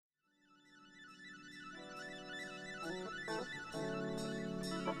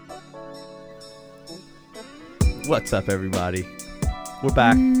What's up, everybody? We're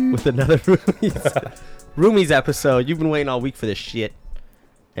back with another Roomies episode. You've been waiting all week for this shit,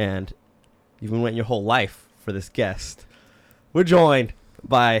 and you've been waiting your whole life for this guest. We're joined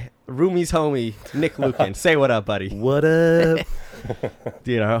by Roomies homie Nick Lucan. Say what up, buddy. What up?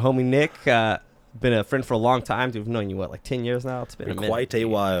 Dude, our homie Nick, been a friend for a long time. Dude, we've known you, what, like 10 years now? It's been a minute. Quite a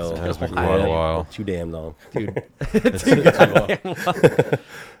while. It's been quite a while. Too damn long. Dude. I'm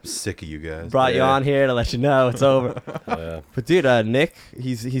sick of you guys. Brought you on here to let you know it's over. But dude, Nick,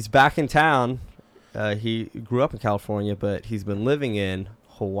 he's back in town. He grew up in California, but he's been living in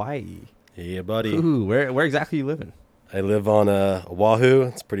Hawaii. Yeah, buddy. Ooh, where exactly you living? I live on Oahu.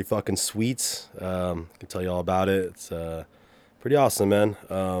 It's pretty fucking sweet. I can tell you all about it. It's pretty awesome, man.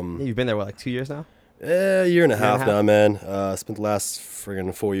 You've been there, what, like 2 years now? A year and a half now, man. Spent the last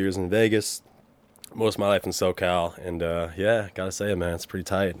friggin' 4 years in Vegas. Most of my life in SoCal. And, yeah, gotta say it, man. It's pretty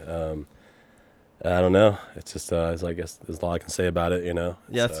tight. I don't know. It's just, I guess there's a lot I can say about it, you know?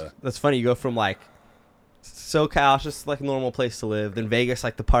 Yeah, that's funny. You go from, like, SoCal, it's just, like, a normal place to live. Then Vegas,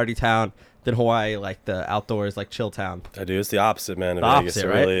 like, the party town. Then Hawaii, like, the outdoors, like, chill town. I do. It's the opposite, man, of Vegas. It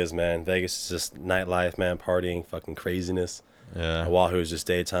really is, man. Vegas is just nightlife, man. Partying, fucking craziness. Yeah. Oahu is just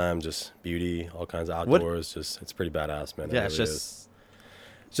daytime, just beauty, all kinds of outdoors. It's pretty badass, man. Yeah, it it's really just...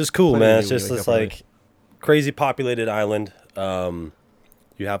 It's just cool, man. It's just this, like, crazy populated island. You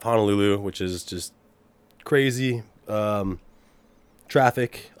have Honolulu, which is just crazy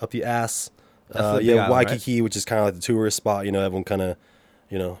traffic up the ass. You have Waikiki, right? Which is kind of like the tourist spot. You know, everyone kind of,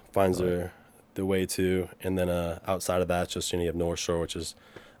 you know, finds their way to. And then outside of that, just, you know, you have North Shore, which is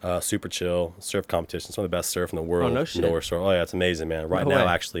super chill surf competition. It's one of the best surf in the world. Oh, no shit. North Shore. Oh yeah, it's amazing, man. Right now,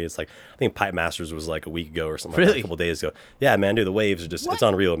 actually, it's like, I think Pipe Masters was like a week ago or something. Really? Like that, a couple days ago. Yeah, man, dude, the waves are just, it's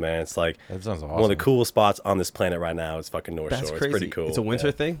unreal, man. It's like that sounds awesome. One of the coolest spots on this planet right now is fucking North Shore. Crazy. It's pretty cool. It's a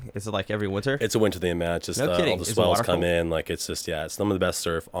winter thing? Is it like every winter? It's a winter thing, man. It's just no all the swells come cold? in. Like, it's just, yeah, it's some of the best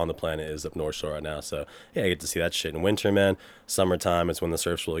surf on the planet is up North Shore right now. So yeah, I get to see that shit in winter, man. Summertime, it's when the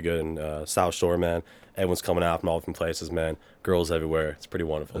surf's really good. And South Shore, man, everyone's coming out from all different places, man. Girls everywhere. It's pretty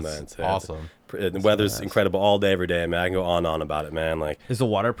wonderful, man. It's awesome. The weather's incredible all day, every day, man. I can go on and on about it, man. Like, is the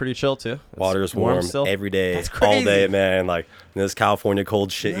water pretty chill too? Water's warm every day, all day, man. Like, this California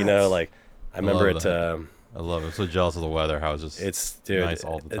cold shit, you know. Like, I remember it. I love it. I'm so jealous of the weather. How it's just nice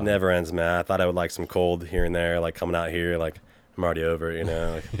all the time. It never ends, man. I thought I would like some cold here and there, like coming out here, like I'm already over it, you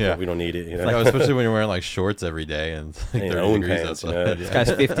know. Like, yeah, we don't need it, you know. Like, especially when you're wearing like shorts every day and it's like 30 degrees pants, outside. You know? This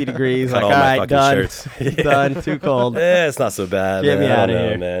guy's 50 degrees. Like, all right, done. Shirts. Done. Too cold. Yeah, it's not so bad. Get me out of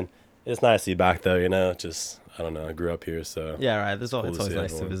here, man. It's nice to be back though, you know. Just, I don't know. I grew up here, so yeah, right. It's always nice everyone.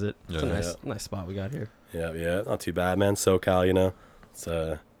 to visit. It's a nice spot we got here. Yeah, not too bad, man. SoCal, you know. It's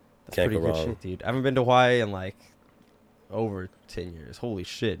That's can't pretty go good wrong. shit, dude. I haven't been to Hawaii in like over 10 years. Holy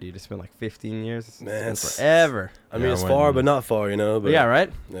shit, dude. It's been like 15 years. Man, it's been forever. I mean, it's far, but not far, you know. But yeah,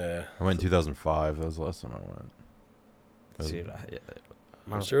 right? Yeah. I went in 2005. That was the last time I went. Dude,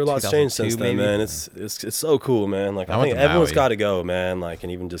 I'm sure a lot's changed since then, man. It's so cool, man. Like, I think everyone's got to go, man. Like,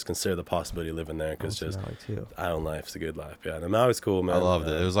 and even just consider the possibility of living there, because just island life's a good life. Yeah, the Maui's cool, man. I loved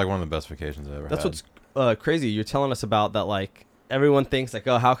it. It was like one of the best vacations I ever had. That's what's crazy. You're telling us about that. Like, everyone thinks like,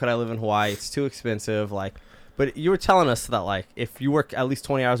 oh, how could I live in Hawaii? It's too expensive. Like, but you were telling us that like, if you work at least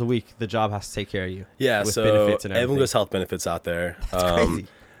 20 hours a week, the job has to take care of you. Yeah, with so benefits and everyone gets health benefits out there. That's crazy.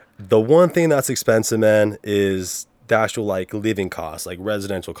 The one thing that's expensive, man, is the actual like living costs, like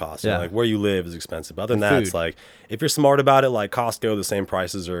residential costs. Yeah. You know, like where you live is expensive. But other than And that, food. It's like, if you're smart about it, like Costco, the same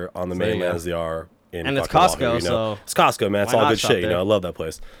prices are on the mainland as they are in and it's fucking Costco, Oahu, you know? so it's Costco, man. It's why all not good shop shit, you there? know. I love that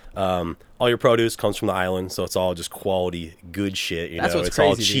place. All your produce comes from the island, so it's all just quality, good shit, you That's know. what's It's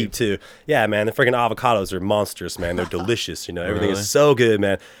all crazy, cheap too. Yeah, man. The freaking avocados are monstrous, man. They're delicious, you know. Everything Really? is so good,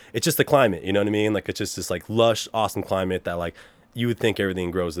 man. It's just the climate, you know what I mean? Like, it's just this like lush, awesome climate that like you would think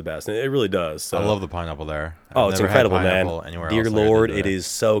everything grows the best, and it really does. So. I love the pineapple there. Oh, it's incredible, man. Dear Lord, it is is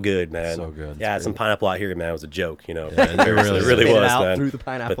so good, man. So good. Yeah, some pineapple out here, man. It was a joke, you know. Yeah, it really was, out man. through the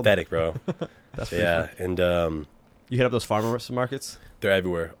pineapple. Pathetic, bro. That's yeah, and you hit up those farmers markets. they're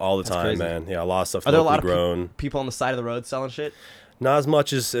everywhere all the That's time, crazy. man. Yeah, a lot of stuff Are there a locally lot of grown. people on the side of the road selling shit? Not as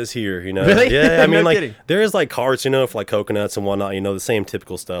much as here, you know. Really? Yeah, I mean, No like, kidding. there is, like, carts, you know, for, like, coconuts and whatnot, you know, the same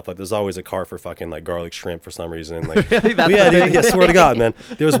typical stuff. Like, there's always a cart for fucking, like, garlic shrimp for some reason. Like, Really? That's yeah, the dude, thing? yeah, swear to God, man.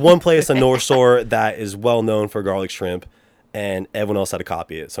 There's one place on North Shore that is well known for garlic shrimp, and everyone else had to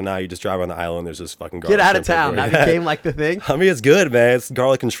copy it. So now you just drive around the island, there's just fucking garlic Get out of shrimp town. everywhere. That became like the thing. I mean, it's good, man. It's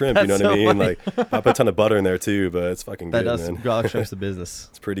garlic and shrimp, you know That's what I so mean? funny. Like, I put a ton of butter in there, too, but it's fucking That good, does man. garlic shrimp's the business.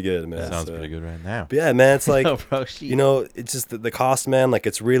 It's pretty good, man. Sounds pretty good right now. But yeah, man, it's like, No, bro, shit. you know, it's just the cost, man. Like,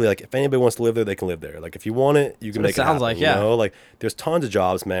 it's really like, if anybody wants to live there, they can live there. Like, if you want it, you can what make it it sounds happen, like, yeah. You know, like, there's tons of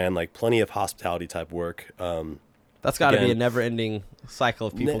jobs, man. Like, plenty of hospitality type work. That's got to be a never-ending cycle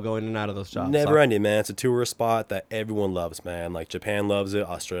of people going in and out of those jobs. Never-ending, man. It's a tourist spot that everyone loves, man. Like Japan loves it,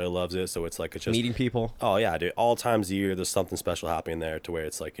 Australia loves it. So it's like it's just meeting people. Oh yeah, dude. All times of year, there's something special happening there to where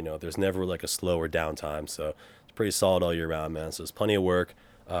it's like there's never like a slow or downtime. So it's pretty solid all year round, man. So there's plenty of work,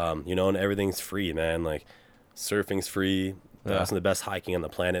 and everything's free, man. Like surfing's free. Some of the best hiking on the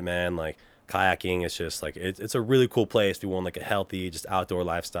planet, man. Like kayaking, it's just like it's a really cool place if you want like a healthy, just outdoor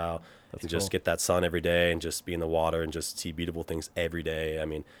lifestyle. That's and cool. Just get that sun every day and just be in the water and just see beautiful things every day. I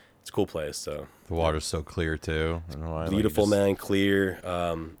mean, it's a cool place. So the water's so clear too. Beautiful, man, clear.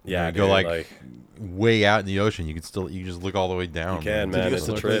 Yeah, go like way out in the ocean. You can just look all the way down. You can, man. It's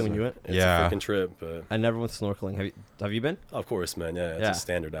a trip. When you went? It's a freaking trip. But I never went snorkeling. Have you been? Of course, man. Yeah, it's a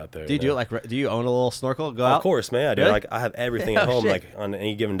standard out there. Do you do it like? Do you own a little snorkel? Go out? Of course, man. I do. Really? Like I have everything at home. Like on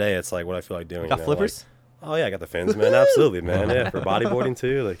any given day, it's like what I feel like doing. Got flippers? Oh yeah, I got the fins, man. Absolutely, man. Yeah, for bodyboarding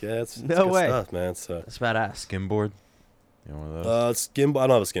too. Like it's no good way stuff, man. So it's badass. Skimboard. You know one of those? I don't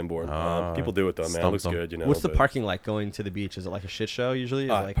have a skimboard. People do it though, man. It looks good, What's the parking like going to the beach? Is it like a shit show usually?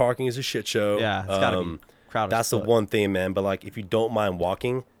 Like, parking is a shit show. Yeah, it's gotta be crowded. That's the one thing, man. But like, if you don't mind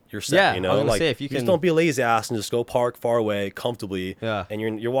walking, you're set. I was gonna say, if you just don't be a lazy ass and just go park far away comfortably. Yeah. And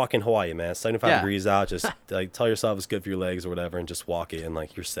you're walking Hawaii, man. 75 degrees out. Just like tell yourself it's good for your legs or whatever, and just walk it, and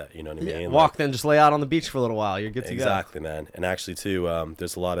like you're set. You know what I mean? Walk, then just lay out on the beach for a little while. You're good to go. Exactly, man. And actually too,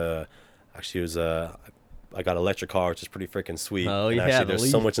 there's a lot of I got an electric car, which is pretty freaking sweet. Oh, and yeah. Actually, there's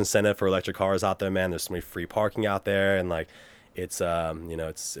so much incentive for electric cars out there, man. There's so many free parking out there, and like, it's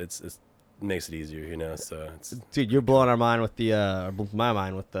it makes it easier, So, dude, you're blowing our mind with my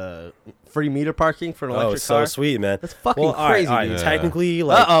mind with the free meter parking for an electric car. Oh, so sweet, man. That's fucking crazy. All right. Yeah. Technically,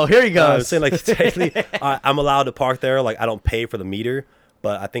 like, here he goes. I was saying, like, technically, I'm allowed to park there. Like, I don't pay for the meter.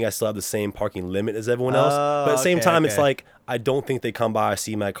 But I think I still have the same parking limit as everyone else. But at the same time, it's like, I don't think they come by,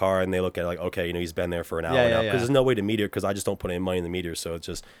 see my car, and they look at it like, okay, he's been there for an hour now. Because there's no way to meter because I just don't put any money in the meter. So it's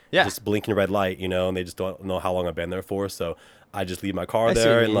just blinking red light, and they just don't know how long I've been there for. So I just leave my car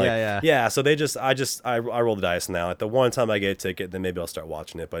there. And so I roll the dice now. Like the one time I get a ticket, then maybe I'll start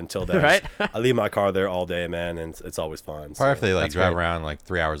watching it. But until then, I leave my car there all day, man, and it's always fun. Probably if they drive around like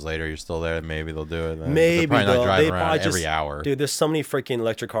 3 hours later, you're still there, maybe they'll do it. Then. Maybe they're probably not driving around probably every hour. Dude, there's so many freaking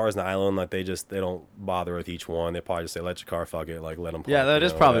electric cars in the island. Like they don't bother with each one. They probably just say electric car, fuck it, like let them. Yeah, that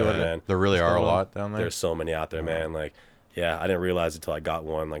is probably what it is. There really are a lot down there. There's so many out there, man. Like. Yeah, I didn't realize it until I got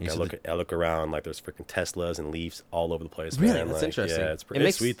one. Like I look around, like there's freaking Teslas and Leafs all over the place. Really, man. that's interesting. Yeah,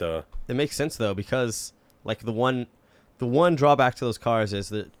 it's sweet though. It makes sense though because like the one drawback to those cars is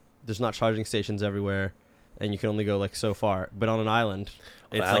that there's not charging stations everywhere, and you can only go like so far. But on an island,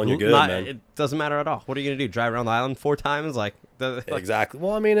 you're good, man. It doesn't matter at all. What are you gonna do? Drive around the island 4 times? Exactly.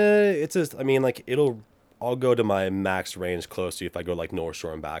 Well, I mean, I'll go to my max range close to if I go like North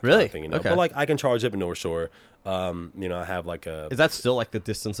Shore and back. Really? Kind of thing, Okay. But like I can charge up in North Shore. I have like a. Is that still like the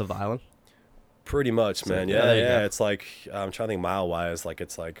distance of the island? Pretty much, man. Yeah, Yeah. It's like I'm trying to think mile wise. Like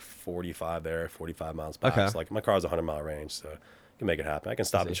it's like 45 miles back. Okay. So like my car's 100-mile range, so I can make it happen. I can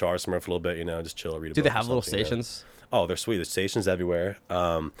stop and charge somewhere for a little bit. Just chill, read a book. Do they have little stations? Oh, they're sweet. There's stations everywhere.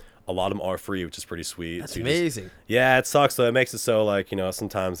 A lot of them are free, which is pretty sweet. That's amazing. It sucks though. It makes it so like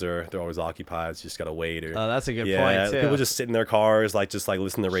sometimes they're always occupied. So you just gotta wait. Or that's a good point too. People just sit in their cars, like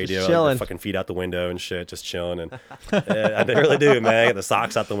listen to the radio, chilling, like, fucking feet out the window and shit, just chilling. And they really do, man. Get the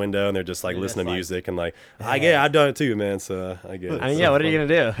socks out the window and they're just like listening to music and like I've done it too, man. So I get it. I mean, what are you gonna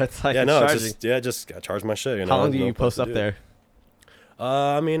do? It's like just gotta charge my shit. How long do you post up there?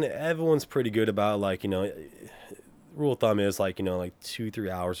 I mean, everyone's pretty good about like rule of thumb is like 2-3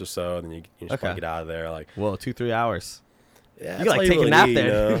 hours or so, and then you just get out of there. Like, whoa, 2-3 hours. Yeah, you like take a nap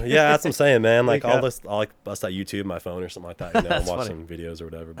there. Yeah, that's what I'm saying, man. Like I'll like bust out YouTube, my phone or something like that, and watch some videos or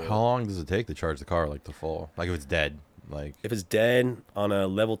whatever. But how long does it take to charge the car like to full? Like if it's dead, like if it's dead on a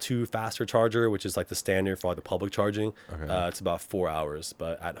level 2 faster charger, which is like the standard for like the public charging, it's about 4 hours.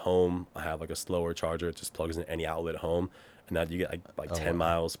 But at home, I have like a slower charger. It just plugs in any outlet at home. And now you get like 10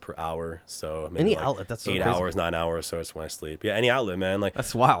 miles per hour. So any outlet, that's so 8 crazy. hours, 9 hours. So it's when I sleep. Yeah, any outlet, man. Like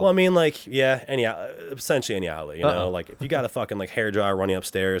that's wild. Well, I mean, like essentially any outlet. Like if you got a fucking like hairdryer running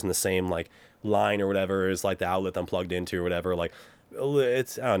upstairs in the same like line or whatever is like the outlet I'm plugged into or whatever. Like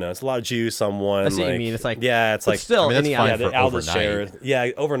it's I don't know. It's a lot of juice. Someone. That's what you mean. It's like it's like still any outlet. The outlet share. Yeah,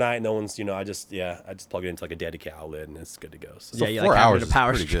 overnight, no one's. I just plug it into like a dedicated outlet and it's good to go. So you 4 hours a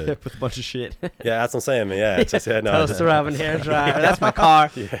power is pretty strip with a bunch of shit. Yeah, that's what I'm saying, man. Yeah, it's just toaster oven, hairdryer. That's my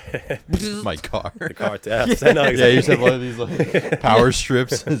car. My car. The car. Yeah, exactly. Yeah, you just have one of these like power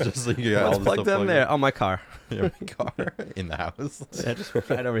strips. Just like you got Let's plug them there on my car. Every car in the house. Yeah, just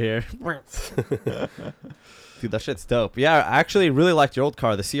right over here. Dude, that shit's dope. Yeah, I actually really liked your old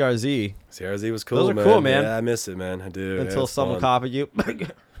car, the CRZ. CRZ was cool, Those are man. cool, man. Yeah, I miss it, man. I do. Until someone copied you.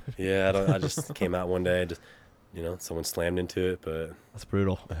 Yeah, I just came out one day, just someone slammed into it, but That's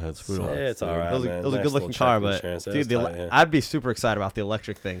brutal. That's brutal. yeah, it's all right, man. It was a Nice good looking little car, check but insurance. Yeah, dude, it's tight, yeah. I'd be super excited about the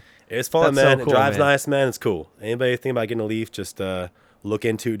electric thing. It's fun, That's so man. cool, It drives man. nice, man. It's cool. Anybody think about getting a Leaf, just look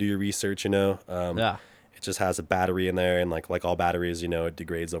into it, do your research, Yeah. It just has a battery in there, and like all batteries, it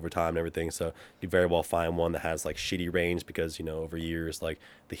degrades over time and everything. So you very well find one that has like shitty range because over years, like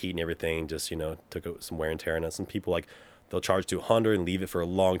the heat and everything just took some wear and tear on it. Some people they'll charge to 100 and leave it for a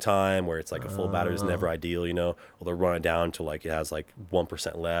long time, where it's like a full battery is never ideal, or they'll run it down to like it has like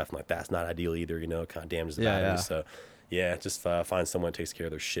 1% left, and like that's not ideal either, kind of damages the battery. Yeah. So yeah, just find someone that takes care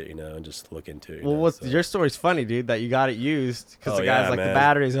of their shit, and just look into it. Well, so. your story's funny, dude, that you got it used because the guy's like, man. the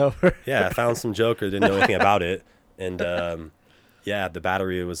battery's over. Yeah, I found some joker didn't know anything about it, and yeah, the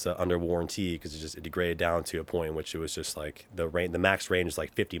battery was under warranty because it degraded down to a point in which it was just like the max range is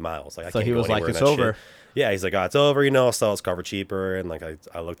like 50 miles. Like I So can't he go was like, anywhere in it's that over. shit. Yeah, he's like, it's over. I'll sell his car for cheaper, and like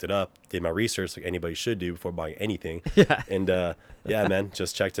I looked it up, did my research like anybody should do before buying anything. Yeah. And yeah, man,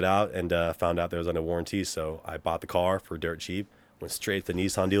 just checked it out and found out there was under warranty. So I bought the car for dirt cheap. Went straight to the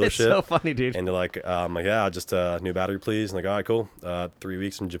Nissan dealership. It's so funny, dude. And they're like, yeah, just new battery, please. And like, all right, cool. 3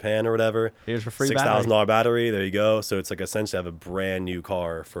 weeks from Japan or whatever. Here's your free $6,000 battery. There you go. So it's like essentially I have a brand new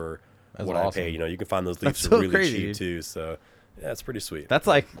car for what awesome. I pay. You can find those Leafs That's so really crazy, cheap dude. too. So yeah, it's pretty sweet.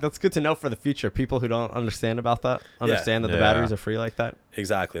 That's good to know for the future. People who don't understand about that understand that the Yeah. batteries are free like that.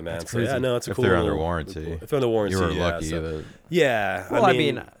 Exactly, man. That's So yeah, crazy. no, it's a If cool. they're under warranty. If they're under warranty, You were yeah, lucky. so- yeah, Well, I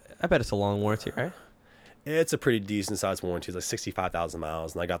mean, I bet it's a long warranty, right? it's a pretty decent sized warranty. It's like 65,000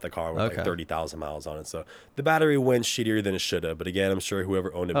 miles, and I got the car with Okay. like 30,000 miles on it. So the battery went shittier than it should have. But again, I'm sure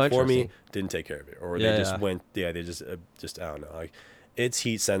whoever owned it before me interesting. didn't take care of it, or Yeah, they just yeah. went. Yeah, they just I don't know. Like it's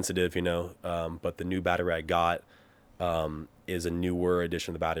heat sensitive, but the new battery I got is a newer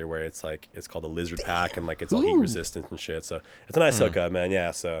edition of the battery where it's called the Lizard Pack, and like it's all heat resistant and shit. So it's a nice hookup, man.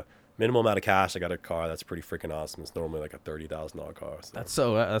 Yeah. So minimal amount of cash. I got a car that's pretty freaking awesome. It's normally like a $30,000 car.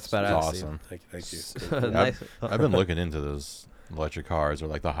 So. That's badass. awesome. Thank you. Nice. I've been looking into those electric cars or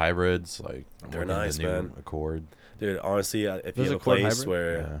like the hybrids. Like I'm They're looking at nice, the new man. Accord. Dude, honestly, if you There's have a a Accord place hybrid?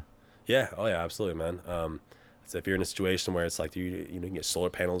 where, oh yeah, absolutely, man. So if you're in a situation where it's like you can get solar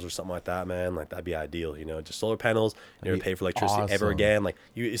panels or something like that, man, like that'd be ideal. Just solar panels. You never pay for electricity ever awesome. again. Like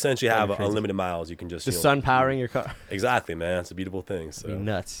you essentially have That'd be crazy. unlimited miles. You can just The sun powering your car. Exactly, man. It's a beautiful thing. So Be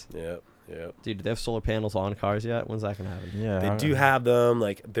nuts. yeah. Dude, do they have solar panels on cars yet? When's that gonna happen? Yeah, They do have them.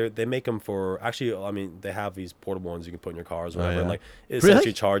 Like they make them for actually. I mean, they have these portable ones you can put in your cars or whatever. yeah. And like it Really?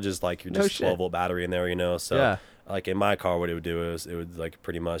 essentially charges like your No just shit. 12-volt battery in there. So Yeah. like in my car, what it would do is it would like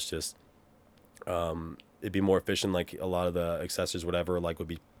pretty much just it'd be more efficient. Like a lot of the accessories, whatever, like would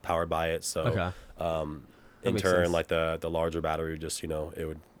be powered by it. So Okay. in makes turn, sense. like the larger battery would just it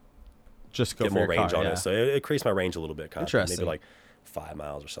would Just go get for more your range car, on yeah. it. So it increased my range a little bit. Kind of Interesting. maybe like 5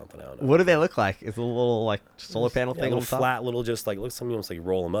 miles or something. I don't know. What do they look like? Is it a little like solar panel Yeah, thing a on little top? flat, little just like looks something almost like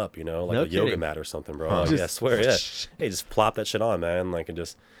roll them up, like No a yoga kidding. mat or something, bro. Huh. Like, yeah, I Just- swear, yeah. Hey, just plop that shit on, man. Like and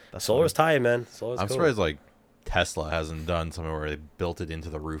just That's solar's funny. tight, man. Solar's I'm cool. surprised like Tesla hasn't done something where they built it into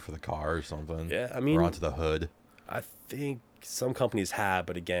the roof of the car or something. Yeah, I mean, or onto the hood. I think some companies have,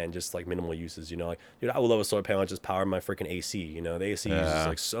 but again, just like minimal uses. Like, dude, I would love a solar panel that just power my freaking AC. The AC uses Yeah.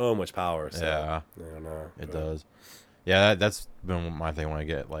 like so much power. So, Yeah. I don't know. It does. Yeah, that's been my thing when I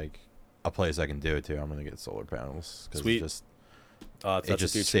get like a place I can do it to. I'm gonna get solar panels because Sweet. it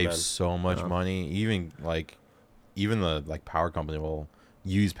just future, saves man. so much Yeah. money. Even the like power company will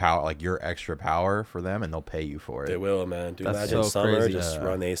use power like your extra power for them, and they'll pay you for it. They will, man. Dude, That's imagine so summer, crazy. just Yeah.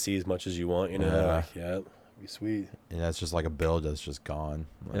 run the AC as much as you want. Yeah. Like, yeah, be sweet. And that's just like a bill that's just gone.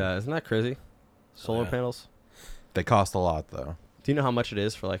 Like, Yeah, isn't that crazy? Solar yeah. panels. they cost a lot though. Do you know how much it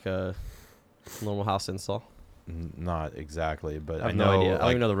is for like a normal house install? Not exactly, but I have know. no idea. I don't Like,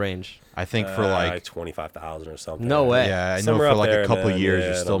 even know the range. I think for like 25,000 or something. No way. yeah, I know Somewhere for up like there, a couple man. years Yeah,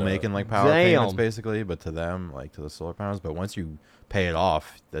 you're I still don't know. making like power payments Damn. basically, but to them like to the solar panels. But once you pay it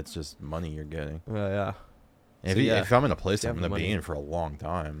off, that's just money you're getting. Yeah. And So, if I'm in a place you I'm have gonna the be money. in for a long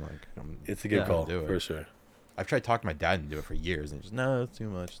time, like It's a good Yeah. call Do it. for sure. I've tried talking to my dad and do it for years, and he's just no, it's too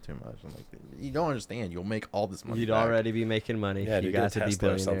much. I'm like, you don't understand. You'll make all this money. You'd back. already be making money. Yeah, if you dude, get a got to be Tesla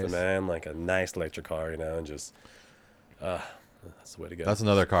or billionaires. something, man. Like a nice electric car, and just that's the way to go. That's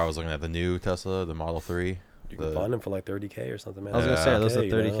another car I was looking at. The new Tesla, the Model 3. You can find them for like $30K or something, man. I was gonna say, are those the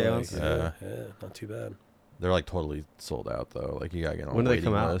 30K, 30K ones? Yeah. Yeah, not too bad. They're like totally sold out though. Like you gotta get on When a do they waiting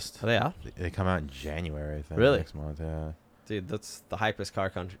come out? list. Are they out? They come out in January, I think. Really? Next month, yeah. Dude, that's the hypest car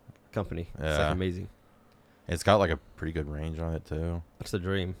company. It's like Yeah. amazing. It's got like a pretty good range on it too. That's the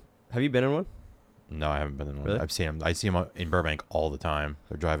dream. Have you been in one? No, I haven't been in one. Really? I've seen them. I see them in Burbank all the time.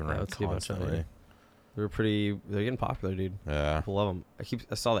 They're driving Yeah, around let's see about that, constantly. They're getting popular, dude. Yeah, People love them.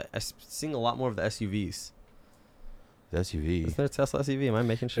 I saw that. I'm seeing a lot more of the SUVs. the SUV. Isn't there a Tesla SUV? Am I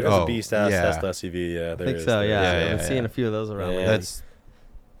making shit There's up? Oh, a beast-ass yeah. Tesla SUV. Yeah, I there think is, so, there yeah. is, Yeah, I've been seeing yeah. a few of those around. Yeah. lately. That's.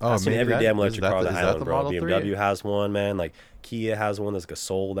 Oh, I've seen maybe every that- damn is electric that car the- on the is that island, the bro. Model 3? BMW has one, man. Like Kia has one. There's like a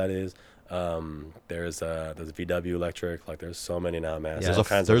Soul that is. There's VW electric. Like there's so many now, man. Yeah. There's all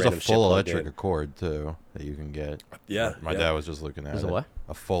kinds There's of a random shit full plugged electric in. Accord too that you can get. Yeah, My yeah. dad was just looking at There's it. a what?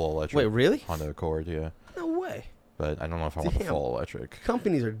 A full electric. Wait, really? Honda Accord, yeah. No way. But I don't know if I want the Damn. full electric.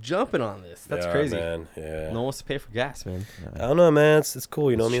 Companies are jumping on this. That's Yeah, crazy. man. Yeah. No one wants to pay for gas, man. I don't know, man. It's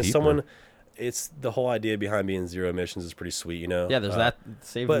cool, you know. It's I mean, cheaper. someone. It's the whole idea behind being zero emissions is pretty sweet, you know. Yeah, there's that.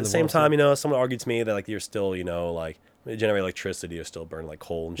 Saving But at the the same world, time, too. you know, someone argued to me that like you're still, you know, like when you generate electricity, you're still burning like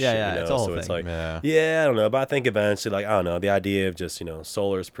coal and Yeah, shit. yeah, you know? it's a whole so it's thing. like, Yeah. I don't know. But I think eventually, like, I don't know, the idea of just, you know,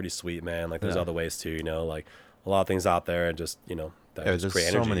 solar is pretty sweet, man. Like, there's Yeah. other ways too, you know, like a lot of things out there and just, you know, that Yeah, just there's create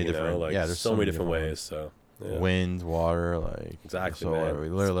so energy, many you know, different- like, yeah, there's so many different ways. So, yeah. Wind, water, like Exactly, solar. man. We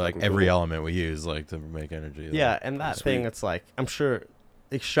It's literally like fucking every cool. element we use like to make energy. like, Yeah, and that Sweet. thing, it's like, I'm sure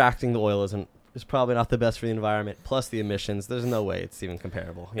extracting the oil is probably not the best for the environment. Plus the emissions, there's no way it's even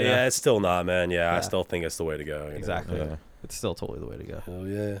comparable. you know? Yeah, it's still not, man. Yeah, Yeah. I still think it's the way to go. You know? Exactly. Yeah. It's still totally the way to go. Hell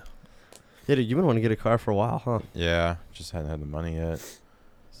yeah. Yeah, dude, you've been wanting to get a car for a while, huh? Yeah, just hadn't had the money yet.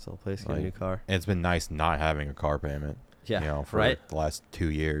 Still a place to get a Like, new car. And it's been nice not having a car payment. Yeah, You know, for right? the last 2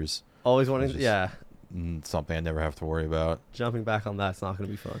 years. Always wanting, It's just- yeah. Something I never have to worry about. Jumping back on that's not going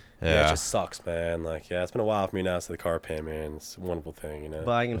to be fun. Yeah, it just sucks, man. Like, yeah, it's been a while for me now. So the car payment, it's a wonderful thing, you know.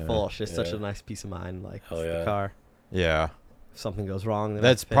 Buying in Yeah. full, it's just such Yeah. a nice peace of mind. Like, Hell it's the yeah. car. Yeah. If something goes wrong, then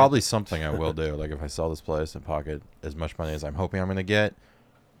That's I pay. probably something I will do. Like if I sell this place and pocket as much money as I'm hoping I'm gonna get,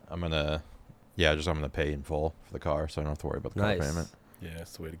 I'm gonna pay in full for the car, so I don't have to worry about the Nice. car payment. Yeah,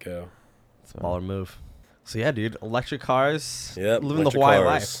 it's the way to go. So, baller move. So yeah, dude, electric cars. Yep, living electric the Hawaii cars,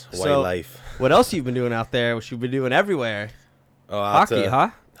 life. Hawaii So, life. what else you've been doing out there? Which you've been doing everywhere? Oh, out Hockey, to- huh?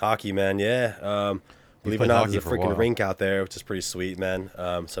 Hockey, man. Yeah. Believe it or played not, hockey there's a for a freaking while. rink out there, which is pretty sweet, man.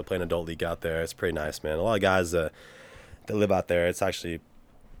 So I play an adult league out there. It's pretty nice, man. A lot of guys that live out there. It's actually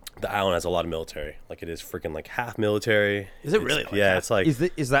the island has a lot of military. Like it is freaking like half military. Is it It's- really? Like yeah, that? it's like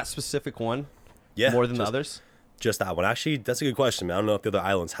Is that specific one yeah, more than the just- others? Just that one. Actually, that's a good question, man. I don't know if the other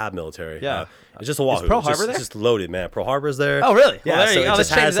islands have military. Yeah. It's just Oahu. Pearl It's just, Harbor there? It's just loaded, man. Pearl Harbor's there. Oh, really? Yeah. Well, there so you it go. just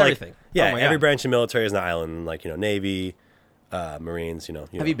That changes has like everything. yeah, Oh my every God. branch of military is an island. Like Navy, Marines. Have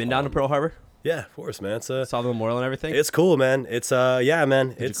know, you been down to Pearl Harbor? Yeah, of course, man. Saw the memorial and everything. It's cool, man. It's yeah, man.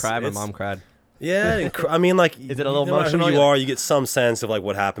 Did you cry? My mom cried. Yeah, I mean, like, Is it a little no matter emotional? who you Yeah. are, you get some sense of like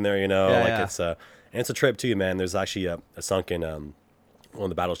what happened there. You know, Yeah, like yeah. and it's a trip too, man. There's actually a sunken one of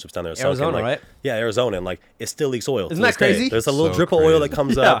the battleships down there. Sunken, Arizona, like, right? Yeah, Arizona, and like it still leaks oil. to Isn't that this day. crazy? There's a little So drip of oil that crazy.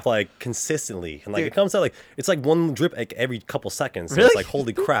 comes Yeah. up like consistently, and like Dude. it comes out like it's like one drip like every couple seconds. So Really? It's like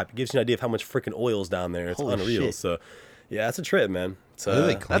holy crap! It gives you an idea of how much freaking oil's down there. It's Holy unreal. shit. So yeah, it's a trip, man. So do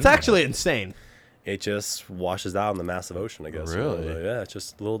they clean That's that? actually insane. it just washes out in the massive ocean, I guess. you know, Really? but yeah, it's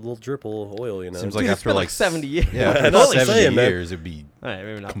just a little drip of oil, you know. Seems Dude, like it's after been like like 70 years. Yeah, Yeah, after that's what I'm 70 saying, man. years, it'd be All right,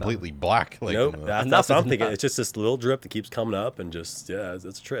 maybe not that. completely black. Like, Nope, you know, that's Enough what I'm is thinking. enough. It's just this little drip that keeps coming up, and just yeah, it's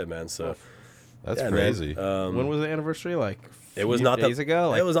a trip, man. So that's yeah, crazy. Man. When was the anniversary? Like it was few not days that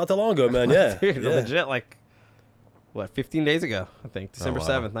ago. Like, it was not that long ago, man. Yeah, dude, yeah. legit. Like what? 15 days ago, I think. December wow.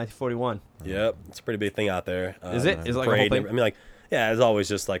 7th, 1941. Yep, it's a pretty big thing out there. Is it? Is it like a whole parade? thing? I mean, like yeah, it's always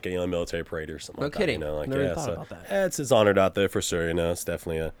just like a military parade or something. No like kidding. That, you know, like Never yeah, thought so about that. yeah, it's honored out there for sure. You know, it's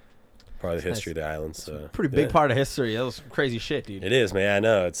definitely a part of the It's history of the island. So Pretty big yeah. part of history. That was some crazy shit, dude. It is, man. Yeah, I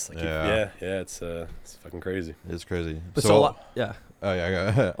know. It's like Yeah. it's fucking crazy. It's crazy. But so, a lot, yeah, oh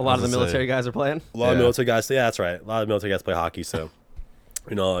yeah, a lot of the military guys are playing. A lot of Yeah. military guys. Yeah, that's right. A lot of military guys play hockey. So,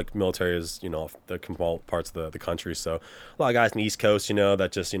 you know, like military is, you know, the all parts of the country. So, a lot of guys on the East Coast, you know,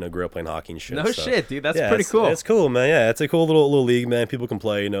 that just, you know, grew up playing hockey and shit. No so, shit, dude. That's yeah, pretty cool. It's cool, man. Yeah, it's a cool little league, man. People can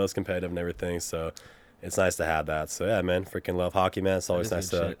play, you know, it's competitive and everything. So, it's nice to have that. So, yeah, man, freaking love hockey, man. It's always is nice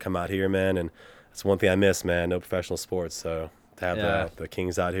good to shit. come out here, man. And it's one thing I miss, man. No professional sports. So, to have Yeah. the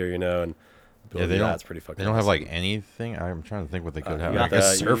Kings out here, you know, and Yeah, they that's don't. pretty fucking They don't have awesome. like anything. I'm trying to think what they could have. You I got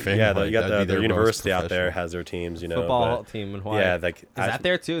guess the- surfing. Yeah, like, you got that'd be the their university most out there professional. has their teams, you know. Football but, team in Hawaii. yeah, like Is that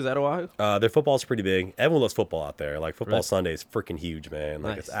there too? Is that Oahu? Their football's pretty big. Everyone loves football out there. Like football Really? Sunday is freaking huge, man.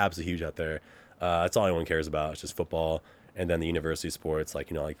 Like Nice. it's absolutely huge out there. That's all anyone cares about. It's just football, and then the university sports, like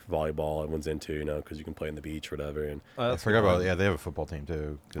you know, like volleyball. Everyone's into, you know, because you can play in the beach or whatever. And Oh, I that's forgot cool. about. Yeah, they have a football team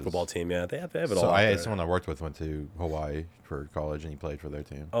too. 'cause- football team, yeah, they have it So all. out I there. had someone I worked with went to Hawaii for college, and he played for their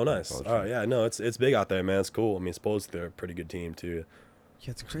team. Oh, nice. College All right, team. yeah, no, it's big out there, man. It's cool. I mean, suppose they're a pretty good team too.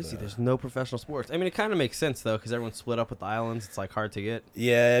 Yeah, it's crazy. There's no professional sports. I mean, it kind of makes sense though, because everyone's split up with the islands. It's like hard to get.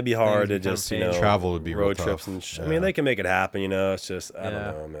 Yeah, it'd be hard to just travel would be road real trips tough. and. Yeah. I mean, they can make it happen. It's just I don't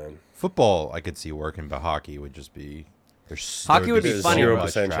know, man. Football, I could see working, but hockey would just be. Hockey would be funny.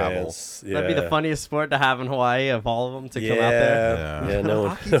 0% chance. Yeah. That'd be the funniest sport to have in Hawaii of all of them to come out there. Yeah, no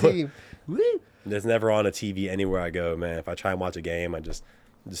one. Hockey team. Woo. There's never on a TV anywhere I go, man. If I try and watch a game, I just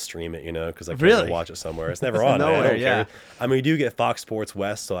stream it, because I can't Really? watch it somewhere. It's never on. Nowhere, man. I don't yeah. care. I mean, we do get Fox Sports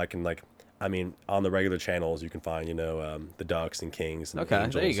West, so I can on the regular channels, you can find, the Ducks and Kings and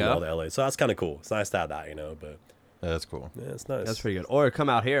Angels there you and go. all the LA. So that's kind of cool. It's nice to have that, but Yeah, that's cool. yeah, it's nice. That's pretty good. Or come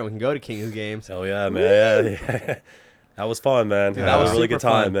out here and we can go to Kings games. Hell yeah, man. Yeah. That was fun, man. Yeah. That was a really super good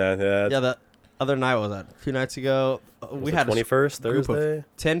time, fun. man. Yeah. Yeah, the other night, what was that? 2 nights ago, we had 21st, group of Thursday,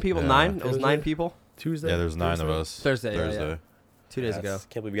 10 people. Yeah. 9? It was Thursday? 9 people. Tuesday. Yeah, there's 9 of Thursday? us. Thursday, yeah, Thursday. yeah. 2 days ago.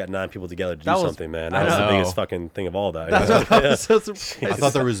 Can't believe we got 9 people together to That do was- something, man. I That was the know. biggest fucking thing of all that. That's what I was so surprised. I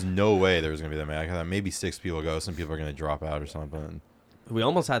thought there was no way there was gonna be that many. I thought maybe 6 people go. Some people are gonna drop out or something. We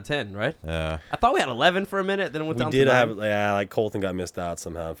almost had 10, right? Yeah. I thought we had 11 for a minute, then it went We down did to 9. have, like Colton got missed out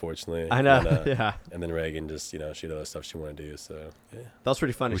somehow, unfortunately. I know, And, yeah. And then Reagan just, she had other stuff she wanted to do. So yeah. That was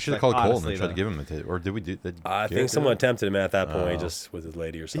pretty funny. We She's should have like, called Colton honestly, and tried to though. give him a tip. Or did we do? Did I Garrett think do someone it? attempted him at that point, Oh. just with his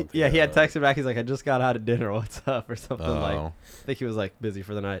lady or something. Yeah, he had texted back. He's like, I just got out of dinner. What's up? Or something like. Oh. I think he was like busy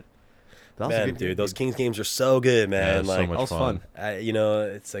for the night. That was a Man, good dude, game. those Kings games are so good, Yeah, man. it's like, so much that was fun.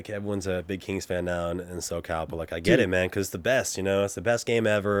 it's like everyone's a big Kings fan now in SoCal, but like I get Dude. it, man, because it's the best. It's the best game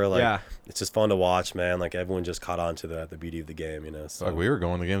ever. Like, Yeah. it's just fun to watch, man. Like everyone just caught on to the beauty of the game, So Like we were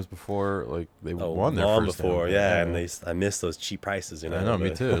going to games before, like they won their long first before, game. yeah. And I missed those cheap prices, I know, me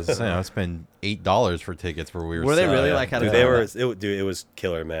but- too. I was saying, I spent $8 for tickets where we were. Were they sitting. really, Yeah. like, had a Dude, it was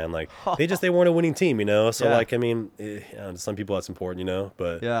killer, man. Like they weren't a winning team, So Yeah. like I mean, to some people that's important,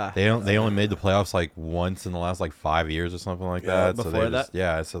 But Yeah. They only made the playoffs like once in the last like 5 years or something like Yeah, that. So before they just, that?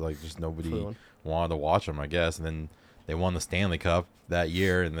 yeah, so like just Before the nobody one. wanted to watch them, I guess. And then they won the Stanley Cup that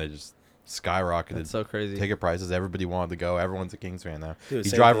year, and they just skyrocketed That's so crazy. ticket prices. Everybody wanted to go. Everyone's a Kings fan now. Dude, you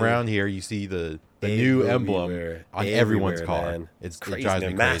same drive thing. around here, you see the new emblem Everywhere. on everyone's Everywhere, car. man. It crazy, drives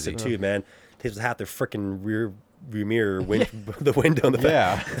man. me Massive crazy. too, man. They just have their freaking rear mirror, the window in the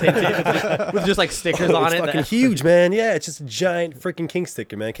back. Yeah. With just like stickers on It's it. fucking huge, man. Yeah, it's just a giant freaking King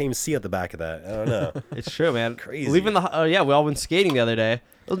sticker, man. Can't even see at the back of that. I don't know. It's true, man. Crazy. Leaving the yeah, we all went skating the other day.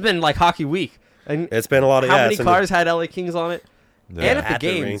 It's been like hockey week, and It's been a lot of how yeah, many it's in cars had LA Kings on it? Yeah. And at the At the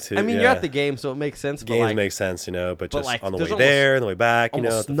rink, games. too, I mean, you're yeah. at the game, so it makes sense. the But games like, make sense, but just like, on the way there's there and the way back, at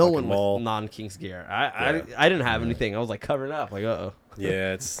almost the no fucking one mall. with non-Kings gear. Yeah. I didn't have anything. I was like covering up. Like,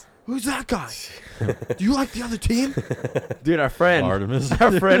 Yeah, it's Who's that guy? Do you like the other team? dude, our friend Artemis. was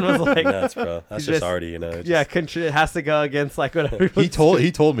like, nuts, bro. That's He's just just- Artie, yeah, it has to go against like whatever. he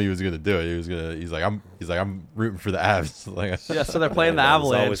told me he was gonna do it. He's like I'm rooting for the Avs. Like, Yeah, so they're playing the There's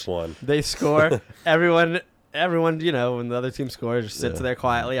Avalanche. always one. They score. Everyone, when the other team scores, just sits Yeah. there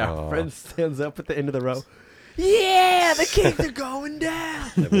quietly. Our Oh. friend stands up at the end of the row. Yeah, the Kings are going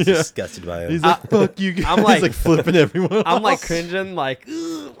down. Everyone's disgusted by him. he's like, fuck you guys. I'm like- he's like flipping everyone. I'm like off. cringing, like,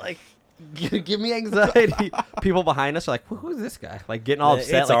 "Ugh," like, give me anxiety. People behind us are like, who's this guy? Like getting all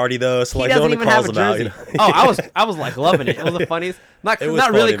upset. It's like, Artie though, so he like no doesn't one even calls have a him out. jersey. Oh, I was like loving it. It was the funniest. Not It was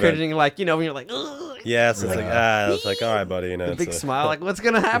not really funny, man. cringing, like when you're like, ugh, Yeah, so it's like it's like all right, buddy, the big it's smile, like what's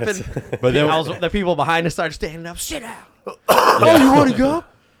gonna happen? But then The people behind us started standing up. Sit down. Oh, you want to go?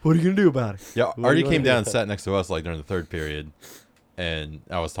 What are you gonna do about it? yeah, What do Artie you came wanna down do? and sat next to us like during the third period, and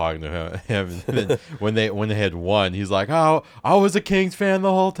I was talking to him. And then when they had won, he's like, "Oh, I was a Kings fan the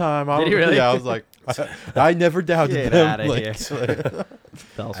whole time." Did he really? Yeah, I was like, I never doubted Get them. outta Like, here. That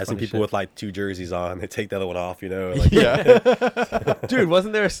was I have some funny people shit. with like 2 jerseys on. They take the other one off, Like, yeah, Dude,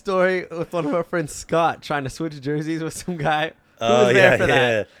 wasn't there a story with one of our friends, Scott, trying to switch jerseys with some guy? Who Oh, was there yeah, for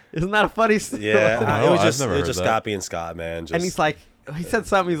that? Isn't that a funny story? yeah. No, it was I've just never heard that. Scott being Scott, man. Just And he's like, he said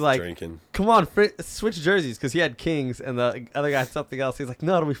something. He's like, drinking. "Come on, switch jerseys," because he had Kings, and the other guy had something else. He's like,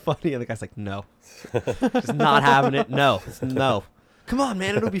 "No, it'll be funny," and the guy's like, "No, just not having it. No, no. Come on,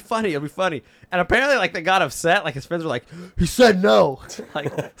 man, it'll be funny. It'll be funny." And apparently, like they got upset. Like his friends were like, "He said no."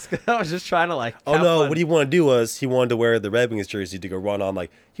 Like I was just trying to like. Oh have no! fun. What he wanted to do was he wanted to wear the Red Wings jersey to go run on.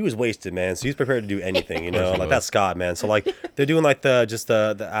 Like he was wasted, man. So he's prepared to do anything, course he Like was. that's Scott, man. So like they're doing like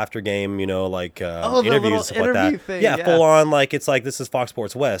the after game, like the little interviews and stuff like interview that. thing, yeah, yeah. full on. Like it's like this is Fox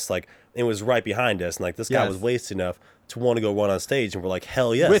Sports West. Like it was right behind us, and like this guy Yes. was wasted enough to want to go run on stage, and we're like,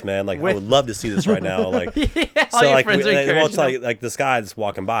 hell yes, With- man. Like I with- would love to see this right now. Like Yeah, all so your like friends are well, it's encouraging him. like this guy that's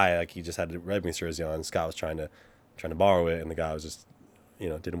walking by, like he just had the Red Wings jersey on, and Scott was trying to borrow it, and the guy was just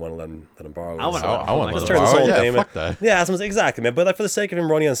didn't want to let him borrow. I it. want to to turn this whole yeah, thing, fuck man. that. Yeah, that's exactly, man. But like for the sake of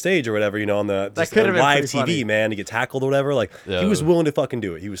him running on stage or whatever, on the That could have been live pretty TV, funny. man, to get tackled or whatever, like Yeah. he was willing to fucking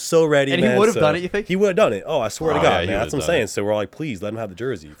do it. He was so ready, And man. he would have so done it, you think? He would have done it. Oh, I swear to Oh, God, yeah, he man. That's what I'm would've done saying. it. So we're all like, please let him have the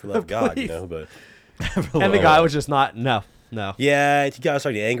jersey for the love of God, Please. But And the guy was just not. No. yeah, he got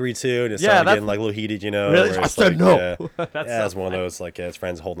started angry too, and it Yeah, started that's- getting like a little heated, Really? where I it's said like, no. Yeah, That's yeah, so it's one of those like his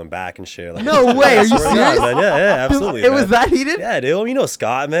friends holding him back and shit. Like, No way, are you I swear to God, serious? man. Yeah, absolutely. It was man. that heated? Yeah, dude.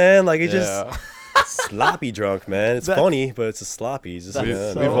 Scott, man. Like he just Yeah. sloppy drunk, man. It's That's- funny, but it's a sloppy. He's just That's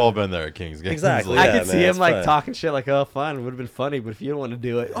yeah, so- We've no. all been there at Kings games. Exactly. I Yeah, could see man, him it's like fun. talking shit like, oh, fun. It would have been funny, but if you don't want to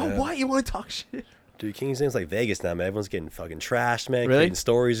do it, oh, Yeah. what? You want to talk shit? Dude, King's Game's like Vegas now, man. Everyone's getting fucking trashed, man. Really? Creating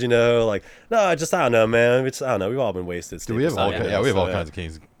stories, Like, no, I don't know, man. I don't know. We've all been wasted. Do we have all? Yeah. Yeah, we have all kinds of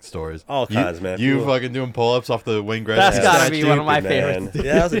Kings stories. All kinds, man. You People- fucking doing pull-ups off the wing grass. That's Yeah. gotta be one of my Stupid, man. favorites.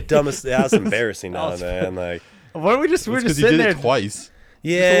 Yeah, that was the dumbest. Yeah, that was embarrassing That now, was man. Like, Why we just It's 'cause just you sitting did there? it twice.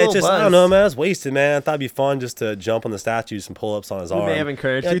 yeah, little I buzz. don't know, man. I was wasted, man. I thought it'd be fun just to jump on the statue, do some pull-ups on his We arm. may have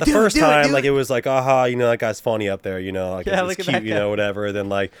encouraged Yeah, you. like the Do it, first do it, time, do like it. it was like, aha, that guy's funny up there, like Yeah, it's look at cute, that guy. whatever. Then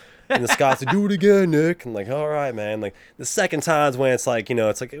like, and the Scots like, do it again, Nick. And like, all right, man. Like the second time's when it's like,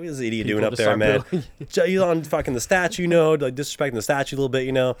 it's like, what is this idiot People doing up just there, start man? booing. He's on fucking the statue, like disrespecting the statue a little bit,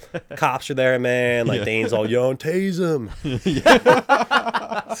 Cops are there, man. Like Yeah. Dane's all, tase him.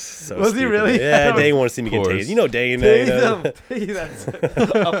 So Was he stupid. really? Yeah, Dane wanted to see me get Of tased. course. Dane, man. That's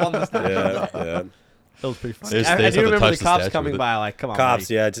up on the stage. Yeah. That was pretty funny. They just I have do to remember touch the the cops statue coming with it. by, like, come on, Cops,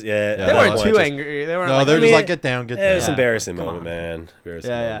 buddy. yeah, Yeah, They that weren't was too just- angry. They weren't No, like, they're I just mean, like, get down, get Yeah, down. it's Yeah. embarrassing Come moment, on. man.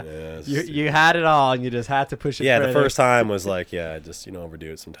 Embarrassing yeah, moment. yeah. It's You just- you had it all, and you just had to push it. yeah, the further. first time was like, just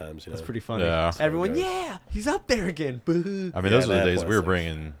overdo it sometimes. That's pretty funny. Yeah. Everyone, So good. yeah, he's up there again. Boo. I mean, Yeah, those are the man, days point we were six.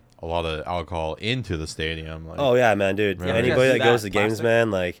 bringing a lot of alcohol into the stadium. Like, Oh yeah, man, dude. Really? Anybody Yeah, that goes to that games, plastic. man,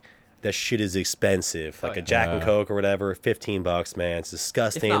 like that shit is expensive. Like Oh, yeah. a Jack and Yeah. Coke or whatever, $15, man. It's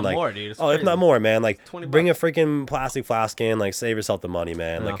disgusting. If not like, more, dude. It's oh, if crazy. not more, man. Like, 20 bring a freaking plastic flask in. Like, save yourself the money,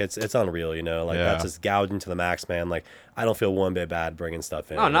 man. Yeah. Like, it's unreal, Like, Yeah. that's just gouging to the max, man. Like, I don't feel one bit bad bringing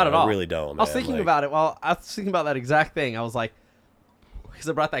stuff in. No, not at all. I really don't. I was man. thinking Like, about it. Well, I was thinking about that exact thing. I was like, because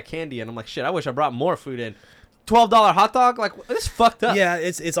I brought that candy, and I'm like, shit, I wish I brought more food in. $12 hot dog? Like, this fucked up. Yeah,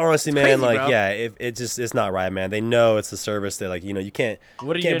 it's honestly, man. crazy, like, bro. yeah, it's not right, man. They know it's a service that, like, you can't.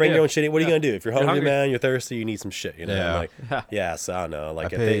 What are you can't gonna bring do? your own shit in. What are you Yeah. gonna do if you're You're hungry, hungry. man? You're thirsty. You need some shit. Yeah. Like, yeah. So I don't know.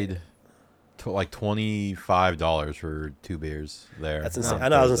 Like, I if they- paid like $25 for 2 beers there. That's insane. on I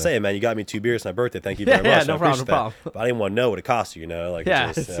know. I was gonna Thursday. say, man, you got me 2 beers for my birthday. Thank you Yeah, very yeah, much. no I problem, appreciate no problem. that. But I didn't want to know what it cost you. Like,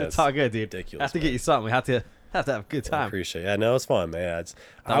 Yeah, just, it's all good, dude. ridiculous, have to man. get you something. We have to have a good I time. appreciate it. Yeah, no, it's fun, man.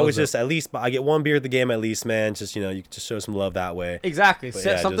 I That always was just at least I get one beer at the game at least, man. Just you can just show some love that way. Exactly. But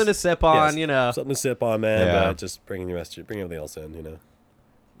Sip, yeah, something just- to sip on, yes, something to sip on, man. Yeah. But just bring everything else in.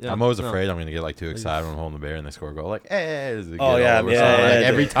 Yeah, I'm always no. afraid I'm gonna get like too excited when I'm holding the beer and they score a goal. Like, hey, Oh, yeah, over. yeah, So, like, yeah,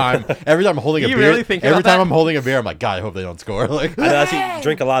 every dude. time I'm holding a You beer, really think every about time that? I'm holding a beer, I'm like, God, I hope they don't score. Like, I know that's you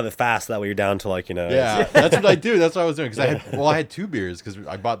drink a lot of it fast. That way you're down to like yeah, that's what I do. That's what I was doing because I had 2 beers because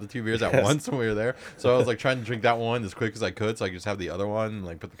I bought the 2 beers at Yes. once when we were there. So I was like trying to drink that one as quick as I could, so I could just have the other one and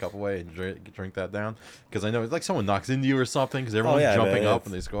like put the cup away and drink that down. Because I know it's like someone knocks into you or something because everyone's yeah, jumping man, up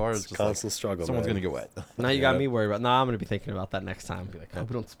when they score. It's It's a just like, constant struggle. someone's man. gonna get wet. Now you got Yeah. me worried about. Nah, I'm gonna be thinking about that next time. Be like, hope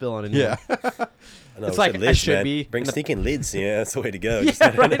we don't spill on anyone. Yeah, I know, It's we like, said I lids, should man. be Bring in a- sneaking lids. Yeah, that's the way to go. Yeah, Just,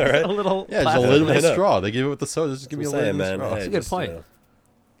 right. all right? A little. yeah, just a plastic. little bit I of know. straw. They give it with the soda. Just give me a That's what lid I'm and a saying, straw. man. That's a Hey, good just, point.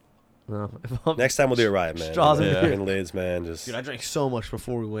 No, if I'm- Next time we'll do it right, man. Straws in Like, beer. bring lids, man. Just Dude, I drank so much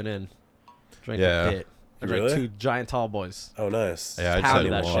before we went in. Drank Yeah. a bit. I drank Really? 2 giant tall boys. oh, nice. Yeah, I just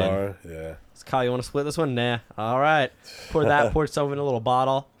Pounded had that one. shit. Bar, yeah. So, Kyle, you want to split this one? Nah. All right. Pour that. Pour some in a little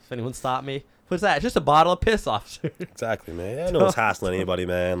bottle. If anyone stop me. What's that? Just a bottle of piss off. Exactly, man. Yeah, no one's hassling anybody,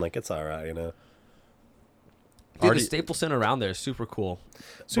 man. Like, it's all right, Dude, Already- the Staples Center around there is super cool.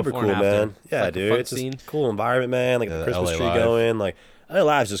 Super Before cool, and after. man. Yeah, like a dude. fun It's just scene. cool environment, man. Like Yeah, the the Christmas LA tree Live. going. Like, LA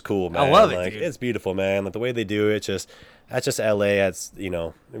Live's just cool, man. love it, like, dude. It's beautiful, man. Like the way they do it, that's just LA. That's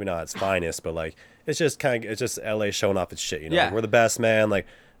maybe not its finest, but like it's just LA showing off its shit. Yeah. We're the best, man. Like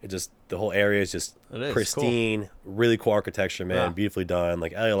the whole area is just It is, pristine, really cool architecture, man. Yeah. Beautifully done.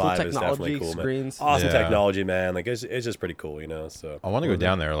 Like LA Live is definitely technology, cool, screens. man. Awesome Yeah. technology, man. Like it's just pretty cool, So I want to go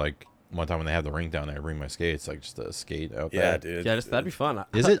down there like one time when they have the rink down there. Bring my skates, like just to skate out yeah, there. dude. Yeah, that'd be fun.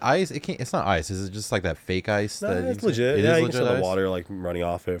 Is it ice? It can't. It's not ice. Is it just like that fake ice? No, that it's you- legit. It Yeah, is you can legit see the ice? water like running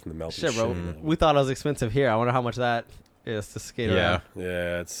off it from the melting Shit, bro. shit. We thought it was expensive here. I wonder how much that is to skate Yeah, around.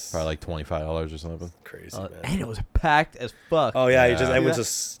 Yeah, it's probably like $25 or something. crazy, And man. it was packed as fuck. Oh yeah, Yeah. everyone's Yeah.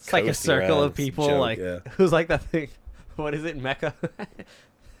 just It's like a coasting circle around. of people. Joke, like yeah. who's like that thing? What is it, Mecca?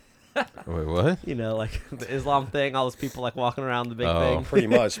 Wait, what? You know, like the Islam thing, all those people like walking around the big Oh. thing. Pretty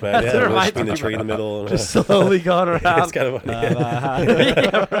much, man. That's what it Yeah, reminds between the me tree in the of. middle. Just slowly going around. It's kind of funny.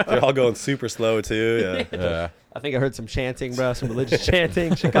 Yeah, bro. They're all going super slow too. Yeah. Yeah. I think I heard some chanting, bro. Some religious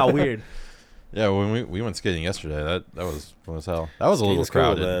chanting. Shit got weird. Yeah, when we went skating yesterday, that was fun as hell. That was a little Skating's cool,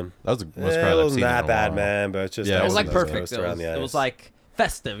 crowded. man. That was the most Yeah, crowded it I've wasn't seen in that a bad, while. man. But it's just Yeah, It was like wasn't the perfect. most It around was, the it was ice. like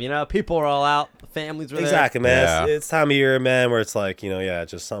festive, you know. People were all out. The families were Exactly, man. Yeah. It's time of year, man, where it's like,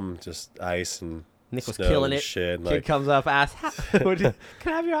 just ice and there. Nick was snow killing and it. shit. Kid Like, comes up, asks, "Can I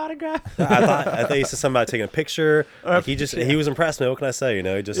have your autograph?" I thought he said something about taking a picture. Or a Like, he was impressed, man. What can I say?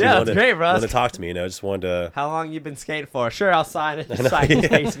 He just Yeah, wanted, that's great, bro. wanted to talk to me. Just wanted to. How long you been skating for? Sure, I'll sign it. Sign his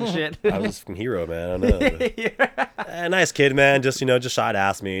face and shit. I was a fucking hero, man. I don't know. That Nice kid, man. Just shy to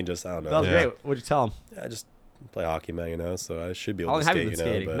ask me. Just I don't know. was Yeah. great. What'd you tell him? I just play hockey, man. So I should be How able long to have you skate. been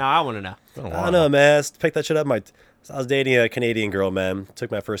skating? But No, I want to know. Been a I while. don't know, man. Let's pick that shit up. I was dating a Canadian girl, man.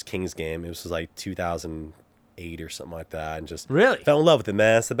 Took my first Kings game. It was like 2008 or something like that, and just Really? fell in love with it,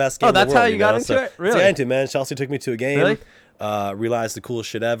 man. It's the best game. Oh, in the that's world, how you got know? into So, it? that's Really? what I got into it, man. Chelsea took me to a game. Really? Realized the coolest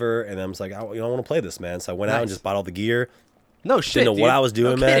shit ever, and I was like, I want to play this, man. So I went out and Nice. just bought all the gear. No shit. Didn't know dude. what I was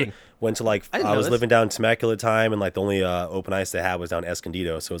doing, No man. kidding. Went to I didn't I know was this. living down in Temecula at the time, and like the only open ice they had was down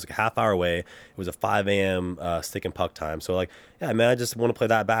Escondido, so it was like a half hour away. It was a 5 a.m. Stick and puck time. So yeah, man, I just want to play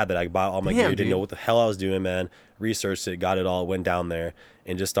that bad that I bought all my Damn, gear, didn't dude. know what the hell I was doing, man. Researched it, got it all, went down there,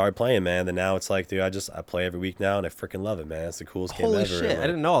 and just started playing, man. And now it's like, dude, I play every week now, and I freaking love it, man. It's the coolest game Holy ever. shit! and, I like,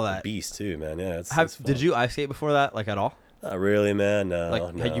 didn't know all that. Beast too, man. Yeah, it's Did fun. you ice skate before that, like at all? Not really, man. No,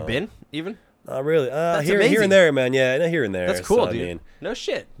 Like, no. had you been even? Not really. That's Here amazing. and there, man. Yeah, here and there. That's cool, So, dude. I mean, No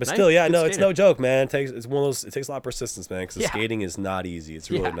shit. but Nice. still, yeah, Good no, it's skater. no joke, man. It's one of those. It takes a lot of persistence, man, because Yeah. skating is not easy.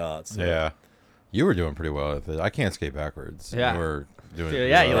 It's really Yeah. not. So. Yeah. You were doing pretty well with it. I can't skate backwards. Yeah. You were doing Dude, it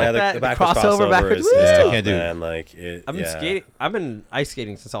yeah, pretty you well. like that? the The backwards crossover backwards? is Woo! Yeah, I tough, can't do it. man. Like it. I've been yeah. skating. I've been ice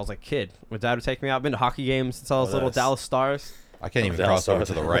skating since I was a kid. My dad would take me out. I've been to hockey games since I was Oh, little. nice. Dallas Stars. I can't even Dallas cross over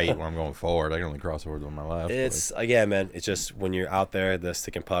Stars. to the right when I'm going forward. I can only cross over to my left. It's yeah, man. It's just when you're out there, the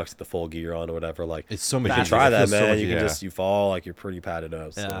stick and pucks, the full gear on or whatever. Like it's so much you easier. try It that, feels so man. much- You can yeah. just you fall like you're pretty padded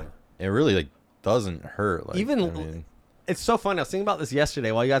up. So. Yeah. It really like doesn't hurt. Like Even- I mean, It's so funny. I was thinking about this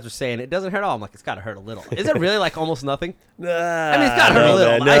yesterday while you guys were saying it doesn't hurt at all. I'm like, it's got to hurt a little. Is it really like almost nothing? Nah, I mean, it's got to hurt a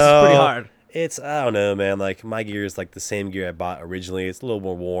little. man, The ice is pretty no. hard. It's I don't know, man. Like my gear is like the same gear I bought originally. It's a little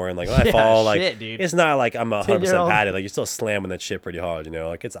more worn. Like when I Yeah, fall, like shit, dude. it's not like I'm 100% 10-year-old. padded. Like you're still slamming that shit pretty hard.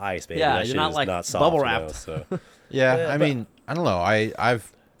 Like it's ice, baby. Yeah, that you're shit not, is like, not soft, bubble you wrapped. know, so. yeah. Yeah, I but- mean, I don't know. I've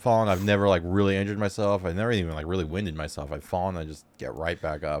fallen. I've never like really injured myself. I've never even like really winded myself. I've fallen. I just get right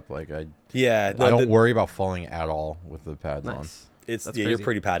back up. Like I Yeah, no, don't worry about falling at all with the pads on. Nice. It's That's you're crazy.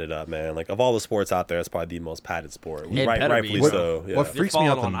 pretty padded up, man. Like of all the sports out there, it's probably the most padded sport. It better be, Rightfully bro. so. Yeah. What You're freaks me falling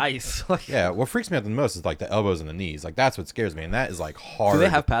out on the ice. Like, yeah, what freaks me out the most is like the elbows and the knees. Like that's what scares me, and that is like hard. do they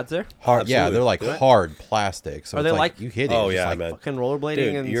have pads there? hard? Yeah, Absolutely. they're like Yeah. hard plastic. So Are it's they like like- you hit it? Oh, it's just yeah, like, man. Fucking rollerblading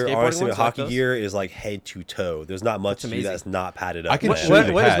Dude, and you're skateboarding honestly ones the like hockey those? gear is like head to toe. There's not much That's to you amazing. that's not padded I up. can What, man. show you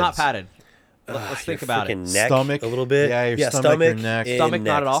the what is not pads. padded? Let's think Your about it. freaking neck, Stomach. a little bit. Yeah, your stomach, your neck. and Stomach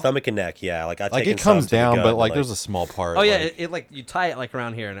not neck. at all? Stomach and neck. Yeah, like I Like it comes down, but like there's a small part. Oh yeah, like- it like you tie it like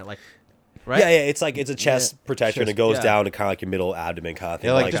around here and it like, right? Yeah, it's like it's a chest protector and it goes yeah. down to kind of like your middle abdomen kind of thing.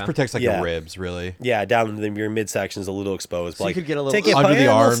 yeah, like Okay. just protects like Yeah. your ribs, really. yeah, down to your midsection is a little exposed. So but, you like, could get a little- take it Under the a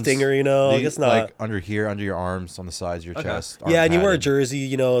little arms, stinger, like The- it's not. like under here, under your arms, on the sides of your Okay. chest. yeah, aren't and you wear a padded.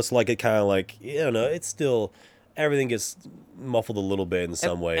 jersey, so like it kind of like I don't know. It's still everything gets muffled a little bit in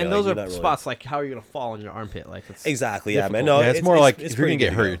some way. And like, those you're are not really- spots like how are you gonna fall in your armpit? Like it's Exactly. Yeah, man. difficult. No, Yeah, it's more like it's if you're gonna pretty get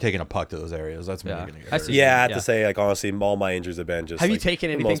good hurt, go. you're taking a puck to those areas. That's when Yeah. you're gonna get I hurt. see. Yeah, I have Yeah. to say, like honestly, all my injuries have been just. Have you like, taken for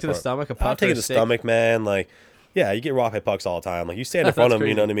the anything most to the part. stomach? A puck I've taken or to a the stick? stomach, man. Like, yeah, you get rock head pucks all the time. Like you stand in That's front of them,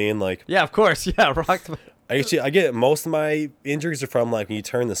 you crazy. know what I mean? Like, Yeah, of course. Yeah, rocked. I get most of my injuries are from like when you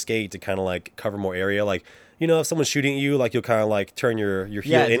turn the skate to kind of like cover more area. Like, if someone's shooting at you, like you'll kind of like turn your heel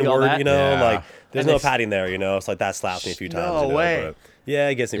Yeah, do all inward. that. Yeah. Like there's And no they s- padding there. It's like that slaps me a few times. No way. But, yeah,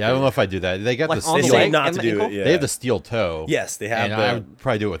 it gets me. Yeah, I don't know if I do that. They got Like the on They the steel. say leg not and to the do it. ankle? Yeah. They have the steel toe. Yes, they have. And I would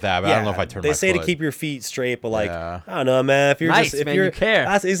probably do it with that, but I don't know if I turn They my say foot. to keep your feet straight, but like Yeah. I don't know, man. If you're Nice, just if man, you're you care.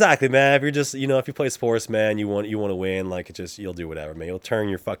 that's exactly, man. If you're just if you play sports, man, you want to win. Like you'll do whatever, man. You'll turn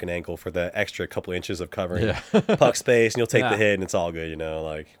your fucking ankle for the extra couple inches of covering Yeah. puck space, and you'll take Yeah. the hit, and it's all good.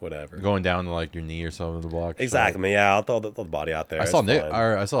 Like whatever. Going down to like your knee or something of the block. Exactly, man. Yeah, I'll throw the body out there. I saw It's Nick, fine.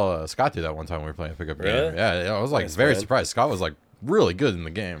 or I saw Scott do that one time when we were playing a pickup Really? game. Yeah, I was like Nice, very man. surprised. Scott was like really good in the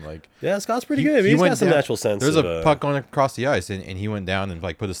game. Like, yeah, Scott's pretty good. I mean, he's got some natural sense. There's a puck going across the ice, and he went down and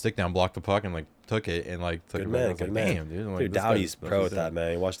like put his stick down, blocked the puck, and like took it and like took good it. man, back. good like, man. Damn, dude. Like, Dude, Dowdy's pro at that,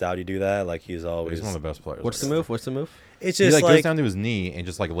 man. You watch Dowdy do that. Like he's always. He's one of the best players. What's the move? What's the move? It's He just like goes down to his knee and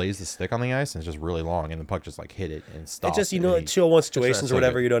just like lays the stick on the ice, and it's just really long, and the puck just like hit it and stopped. It's just, and 2-on-1 situations or like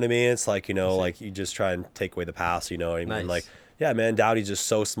whatever, you know what I mean? It's like, like you just try and take away the pass, you know what I mean? Nice. Like, yeah, man, Dowdy's just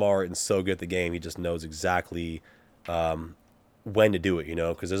so smart and so good at the game. He just knows exactly when to do it,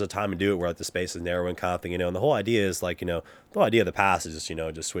 because there's a time to do it where the space is narrowing kind of thing, and the whole idea is like, the whole idea of the pass is just,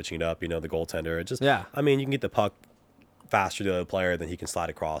 just switching it up, the goaltender. It just, Yeah. I mean, you can get the puck faster to the other player than he can slide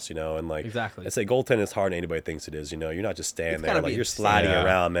across, and like Exactly. It's like goaltending is hard than anybody thinks it is, you're not just standing It's there gotta like be you're insane. sliding Yeah.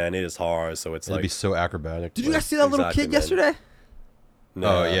 around, man. It is hard, so it's It'd like be so acrobatic. Did you guys see that little Exactly, kid man. yesterday no.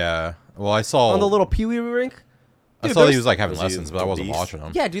 Oh yeah. Well, I saw on the little Pee Wee rink? I Dude, saw he there's- was like having Was he lessons, but I the wasn't beast? watching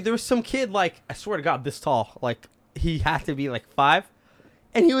him. Yeah, dude, there was some kid, like, I swear to God, this tall. Like, he had to be, like, 5.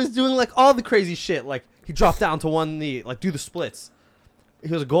 And he was doing, like, all the crazy shit. Like, he dropped down to one knee, like, do the splits.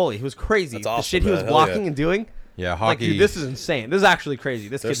 He was a goalie. He was crazy. That's The awesome, shit he was man. Hell blocking yeah. and doing. Yeah, Like, hockey. dude, this is insane. This is actually crazy.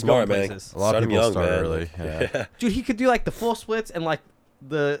 This They're kid's smart, going man. places. a lot Start of 'em people young, start man. early. Yeah. Dude, he could do, like, the full splits and, like,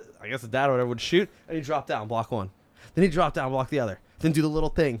 I guess the dad or whatever would shoot, and he'd drop down, block one. Then he'd drop down, block the other. Then do the little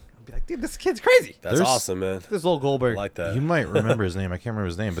thing. I'd be like, dude, this kid's crazy. That's There's- awesome, man. This little I Goldberg. like that. You might remember his name. I can't remember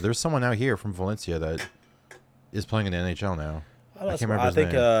his name, but there's someone out here from Valencia that is playing in the NHL now. I can't remember his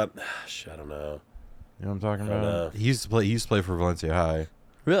think, name. I don't know. You know what I'm talking I don't about? know. He used to play for Valencia High.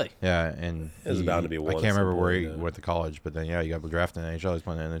 Really? Yeah, and It was bound to be I one can't at some remember where point, he yeah. went to college, but then yeah, he got drafted in the NHL. He's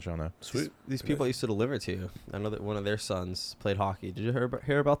playing in the NHL now. Sweet. These people I used to deliver to. I know that one of their sons played hockey. Did you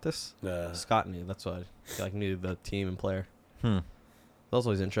hear about this? Nah. Scott knew. That's why he like knew the team and player. Hmm. That was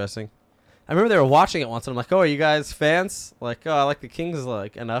always interesting. I remember they were watching it once, and I'm like, "Oh, are you guys fans? Like, oh, I like the Kings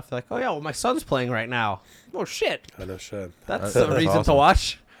like enough." They're like, "Oh yeah, well my son's playing right now." Oh shit, I know shit. that's That's a reason to awesome.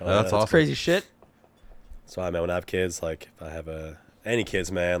 watch. Oh, That's That's awesome. crazy shit. That's why, man, when I have kids, like, if I have any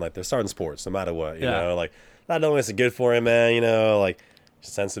kids, man, like, they're starting sports no matter what, you Yeah. know? Like, not only is it good for him, man, like,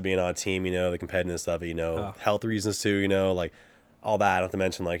 sense of being on a team, the competitiveness of it, Oh. health reasons too, like, all that, not to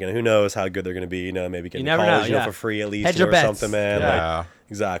mention, like, who knows how good they're going to be, maybe getting never college, know, yeah. for free at least, Hedge your or bets. something, man. Yeah. Like,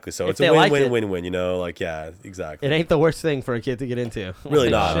 exactly. So If it's they a like win, it. win, win, win, like, yeah, exactly. It ain't the worst thing for a kid to get into. Really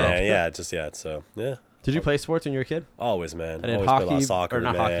Like, not, shit. man. Yeah, just, yeah, so, yeah. Did you play sports when you were a kid? Always, man. I did Always played a lot hockey, of soccer, or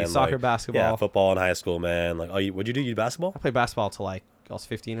not man. hockey, soccer, like, basketball. Yeah, football in high school, man. Like, what'd you do? You did basketball? I played basketball till like I was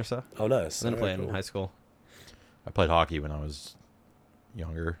 15 or so. Oh, nice. And then All right, played in cool. high school. I played hockey when I was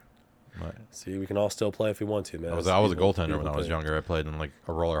younger. But See, we can all still play if we want to, man. I was It's a beautiful- goaltender when beautiful I was thing. younger. I played in like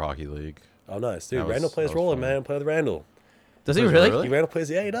a roller hockey league. Oh, nice, dude. That was- Randall plays that was roller, fun. man. Play with Randall. Does he Does he really? really? Randall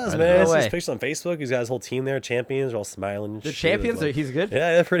plays. Yeah, he does, I man. know. It's No his way. pictures on Facebook. He's got his whole team there. Champions. They're all smiling. and The shit. It's champions? like- He's good?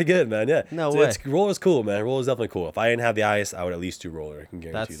 Yeah, they're pretty good, man. Yeah. No It's roller's cool, man. Roller's definitely cool. If I didn't have the ice, I would at least do roller. I can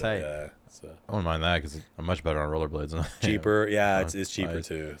guarantee That's that. tight. Yeah. So I wouldn't mind that because I'm much better on rollerblades. Than I am. cheaper. Yeah, Oh, it's cheaper nice.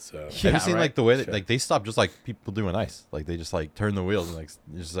 too. So Have Yeah, you seen right. like the way that Sure. like they stop just like people doing ice? Like they just like turn the wheels and like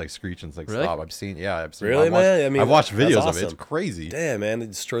just like screech and like Really? stop. I've seen. Really, I've watched, man? I mean, I've watched that's videos of it. awesome. It's crazy. damn, man, they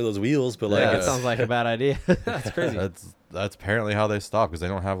destroy those wheels, but like Yeah. That it's, sounds like a bad idea. That's crazy. That's apparently how they stop because they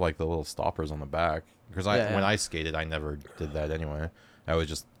don't have like the little stoppers on the back. Because Yeah, when yeah. I skated, I never did that anyway. I would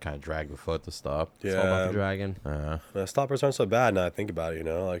just kind of drag the foot to stop. It's all about yeah. the dragon. The stoppers aren't so bad now I think about it,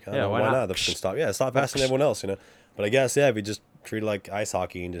 Like, I don't Yeah, know, why why not? not? They can stop. Yeah, stop faster than everyone else, But I guess, yeah, if you just treat it like ice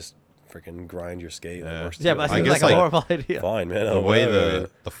hockey and just freaking grind your skate. Yeah. Works Yeah, too. but that I seems guess, like a like- horrible idea. fine, man. The way whatever.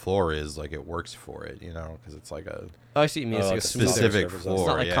 the floor is, like it works for it, because it's like a Oh, I see. You mean it's like a like a smoother specific surface. floor. It's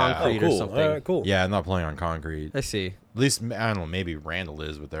not like yeah. concrete. Oh, or cool. something. All right, cool. Yeah, I'm not playing on concrete. I see. At least I don't know. Maybe Randall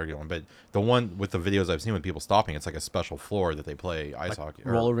is what they're doing, but the one with the videos I've seen with people stopping, it's like a special floor that they play ice hockey,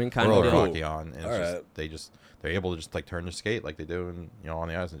 or roller rink kind of roller deal? hockey on. And it's Alright. they're able to just like turn their skate like they do, and on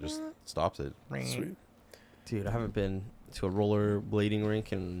the ice, and it just stops it. Sweet. Dude, I haven't been to a roller blading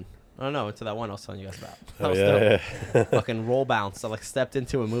rink and I don't know, into that one I was telling you guys about. That Oh, was dope. yeah. Fucking roll bounce. I like stepped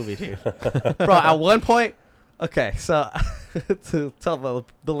into a movie, dude. Bro, at one point, okay, so to tell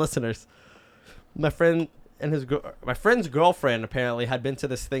the listeners, my friend and my friend's girlfriend apparently had been to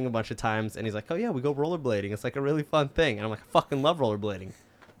this thing a bunch of times, and he's like, "Oh yeah, we go rollerblading. It's like a really fun thing." And I'm like, "I fucking love rollerblading."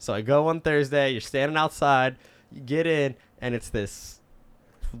 So I go on Thursday. You're standing outside. You get in, and it's this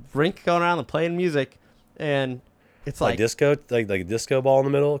rink going around and playing music, and it's like like disco, like a disco ball in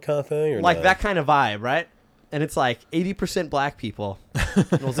the middle kind of thing, or like no? that kind of vibe, right? And it's like 80% black people.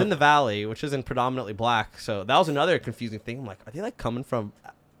 It was in the valley, which isn't predominantly black. So that was another confusing thing. I'm like, are they like coming from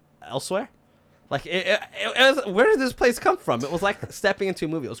elsewhere? Like, it was, where did this place come from? It was like stepping into a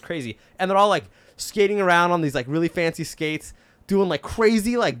movie. It was crazy. And they're all like skating around on these like really fancy skates, doing like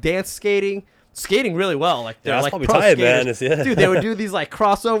crazy like dance skating. skating really well. Like they're that's like probably pro tight, skaters. man. Yeah. Dude, they would do these like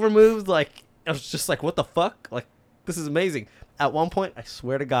crossover moves. Like I was just like, what the fuck? Like this is amazing. At one point, I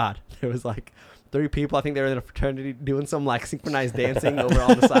swear to God, there was like 3 people. I think they were in a fraternity doing some like synchronized dancing over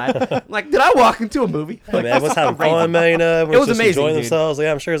on the side. I'm like, did I walk into a movie? Hey, man, everyone's having fun, man. You know, everyone's was just amazing, enjoying dude. themselves.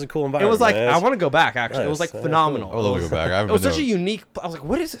 Yeah, I'm sure it's a cool It environment. was like man. I want to go back. Actually, it was like Nice. phenomenal. I would love to go back. I haven't It was been such a to- unique. I was like,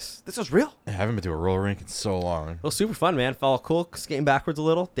 what is this? This is real. I haven't been to a roller rink in so long. It was super fun, man. Felt cool, skating backwards a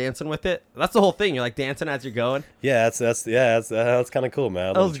little, dancing with it. That's the whole thing. You're like dancing as you're going. Yeah, that's kind of cool,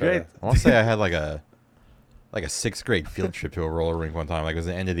 man. I'd That love was to try great. I want to say I had like a 6th grade field trip to a roller rink one time. Like it was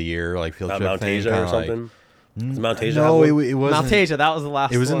the end of the year, like field that. trip Mount thing. Asia or kinda like- something. Does Mount Asia No, have one? it wasn't. Mount Asia, that was the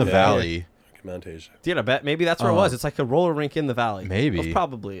last. It was in the one. valley. Mount Asia. Dude, I bet maybe that's where it was. It's like a roller rink in the valley. Maybe. It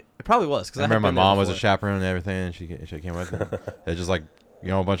probably was. Because I remember my mom was a chaperone and everything, and she came with me. It's just like, you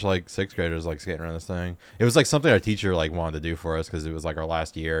know, a bunch of like 6th graders like skating around this thing. It was like something our teacher like wanted to do for us because it was like our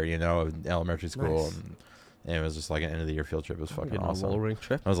last year, you know, of elementary school, Nice. and it was just like an end of the year field trip. It was fucking Getting a awesome. roller rink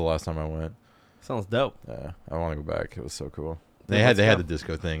trip. That was the last time I went. Sounds dope. Yeah, I want to go back. It was so cool. Yeah, They had let's go. the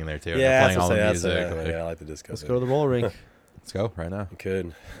disco thing in there too. Yeah, They're playing that's all what the I music. say. like, Yeah, I like the disco. Let's go to the roller rink. Let's go right now. You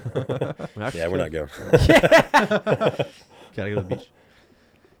could. Actually, Yeah, we're not going. Gotta go to the beach.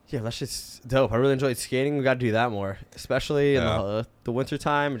 Yeah, that's just dope. I really enjoyed skating. We got to do that more, especially in the winter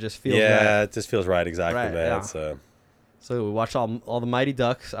time. It just feels Yeah, right. it just feels right. Exactly, Right, man. yeah. It's, So we watched all the Mighty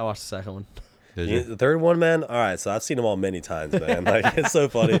Ducks. I watched the second one. Did you- you? the third one, man. All right, so I've seen them all many times, man. Like it's so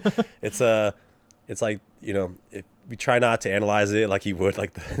funny. It's like, you know, if we try not to analyze it like you would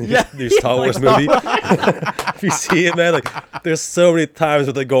like the new Star Wars movie. If you see it, man, like there's so many times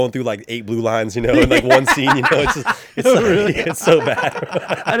where they're going through like 8 blue lines, you know, in like one scene, you know, it's so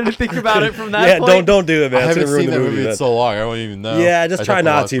bad. I didn't think about it from that Yeah, point. don't do it, man. I It's haven't gonna ruin seen the that movie, movie in man. so long. I don't even know. Yeah, just I'd try have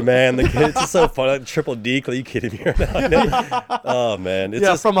not watch to, it. man. Like, it's just so fun. Like, triple D, like, you kidding me right now? Oh man, it's Yeah,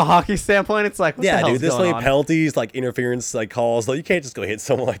 just from a hockey standpoint, it's like, what the yeah, hell's dude. There's so going many on? penalties, like interference, like calls. Like, you can't just go hit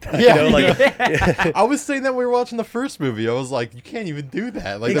someone like that. Yeah. You know? Like, I was saying that when we were watching the first movie. I was like, you can't even do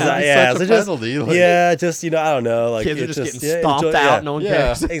that. Like, Exactly, that would be so such a penalty. Like, yeah, just, you know, I don't know. Like, Kids are it's just getting yeah, stomped enjoy- out. yeah. No one Yeah.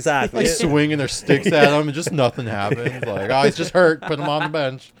 cares. Exactly. like swinging their sticks at him and just nothing happens. Like, oh, he's just hurt. Put him on the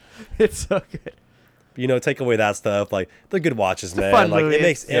bench. It's so good. You know, take away that stuff. Like, they're good watches, man. fun Like, movie. it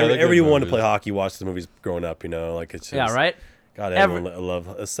makes Yeah, they're good everybody want to movies. play hockey, watch the movies growing up. You know, like it's just, Yeah, right? God, Every- everyone love.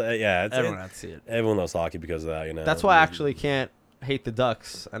 Yeah, Everyone had to see it. everyone loves hockey because of that. You know, That's why I actually can't hate the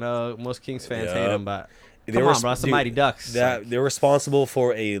Ducks. I know most Kings fans hate Yeah. them, but They come were on, bro. It's the dude, Mighty Ducks. That Like, they're responsible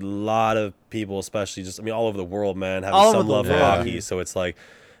for a lot of people, especially just all over the world, man, having All over some the love for world. hockey. So it's like,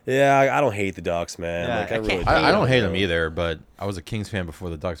 yeah, I don't hate the Ducks, man. Yeah, Like I I really can't don't. I don't hate him know. either, but I was a Kings fan before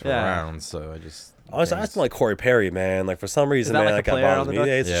the Ducks were Yeah. around, so I just. Honestly, I just don't like Corey Perry, man. Like for some reason, that man, like a that player bothers on me. the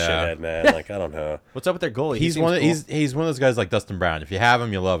Yeah, it's Ducks? a Yeah. shithead, man. Like I don't know. what's up with their goalie? He He's seems one. cool. He's one of those guys like Dustin Brown. If you have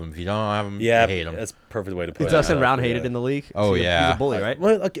him, you love him. If you don't have him, Yeah, you hate him. that's a perfect way to put Is it. Dustin Brown Yeah. hated in the league? Oh, He's yeah. a bully, right?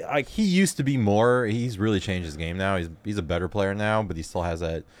 Well, like, He used to be more. He's really changed his game now. He's a better player now, but he still has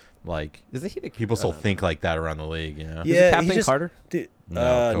that like Isn't he the people still think like that around the league. You know? Is it yeah, Captain he just, Carter? Dude,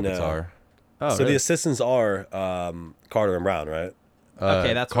 No, no. Kopitar. Oh, So really? the assistants are Carter and Brown, right?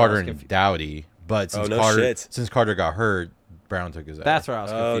 Okay, that's where I Carter was and confused. Dowdy. But since no Carter shit. since Carter got hurt, Brown took his. That's where I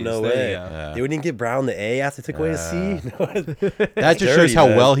was Oh, confused. no There way. you go. Yeah. They wouldn't get Brown the A after they took away the C. No, That just dirty, shows how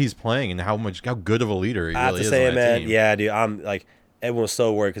man. well he's playing and how good of a leader he I have really to is. say, on that man, team. yeah, dude, I'm like, everyone's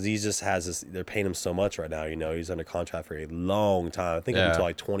so worried because he just has this. They're paying him so much right now. You know, he's under contract for a long time. I think Yeah. until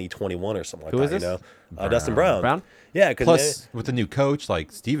like 2021 or something like Who that. is this? You know, Dustin Brown. Brown? Yeah, because Plus, with the new coach,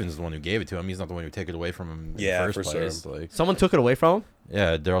 like Stevens is the one who gave it to him. He's not the one who took it away from him Yeah, in the for first sure. place. Like, Someone took it away from him?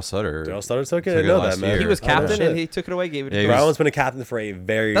 yeah, Daryl Sutter. Daryl Sutter took it. I Took didn't it know last that, man. year. He was Oh, no captain shit. and he took it away, gave it to Yeah, he Brown. was- Brown's been a captain for a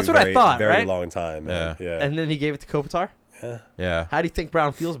very, That's what I very, thought, very right? long time. Man. Yeah. And then he gave it to Kopitar? Yeah. How do you think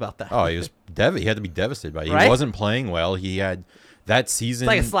Brown feels about that? Oh, he was he had to be devastated by it. He Right? wasn't playing well. He had that season.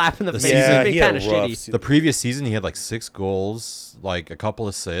 It's like a slap in the face. Yeah, It's he been had kind of a rough shitty. se- The previous season, he had like 6 goals, like a couple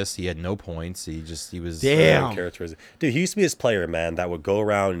assists. He had no points. He was. Damn. Characteristic. Dude, he used to be this player, man, that would go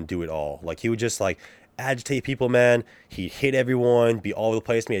around and do it all. Like he would just like agitate people, man. He'd hit everyone, be all over the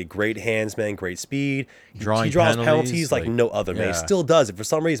place. Man, he had great hands, man, great speed. Drawing he draws penalties, like like- no other, man. He yeah. still does it. For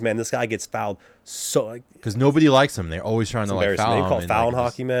some reason, man, this guy gets fouled so like Because nobody likes him. They're always trying to like embarrassing. foul They him. call it and, foul in like,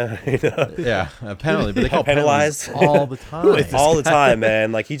 hockey, man. You know? Yeah, a penalty, but they call Penalized. penalized all the time. all the time,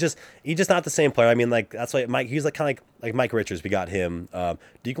 man. Like he's just not the same player. I mean, like that's why Mike. He's like kind of like Mike Richards. We got him.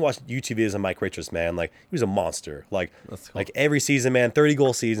 You can watch YouTube videos of Mike Richards, man. Like he was a monster. Like That's cool. like every season, man.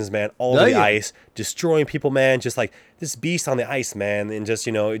 30-goal seasons, man. All No, over the yeah. ice, destroying people, man. Just like this beast on the ice, man, and just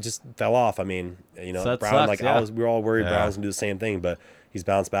it just fell off. I mean, So that Brown, sucks, we were all worried Yeah. Brown's gonna do the same thing, but he's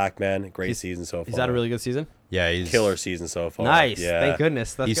bounced back, man. Great season so far. He's had a really good season. Yeah, he's killer season so far. Nice. Yeah. Thank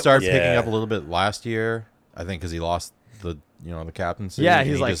goodness. He started Yeah. picking up a little bit last year, I think, because he lost the the captaincy. Yeah, and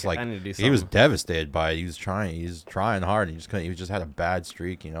he's he like, just, I need to do he was something. devastated by it. He was trying hard. He just couldn't. He just had a bad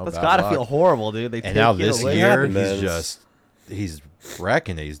streak. That's bad gotta luck. feel horrible, dude. They And take now you this away. year, happened, man? he's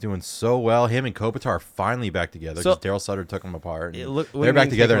wrecking it. He's doing so well. Him and Kopitar are finally back together So- because Daryl Sutter took them apart. It and look- what do they're you back mean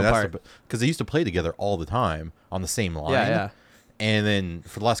together, take and 'em that's because they used to play together all the time on the same line. Yeah. And then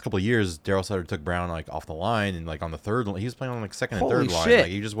for the last couple of years, Daryl Sutter took Brown off the line, and on the third, he was playing on second and Holy third line. shit.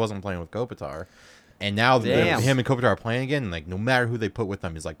 He just wasn't playing with Kopitar. And now Damn. him and Kopitar are playing again. And no matter who they put with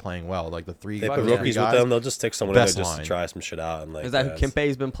them, he's playing well. The three They Fuck put yeah. rookies guys, with them. They'll just stick someone in there best just to line. try some shit out. And Is that who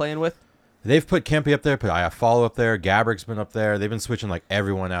Kempe's been playing with? They've put Kempe up there, put Iafallo up there, Gabrick's been up there. They've been switching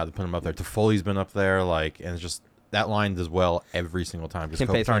everyone out to put him up there. Toffoli's been up there, and it's just that line does well every single time because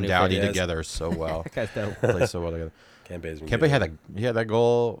Kempe's Kopitar and my new Dowdy favorite. together so well. That guy's dope. Play so well together. Kempe's been Kempe good. had that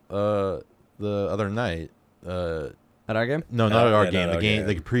goal the other night. At our game? No, not at our yeah, game. not The our game,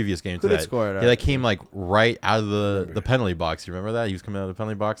 game. the previous game. Who to did that. score it at Yeah, our that came right out of the penalty box. You remember that? He was coming out of the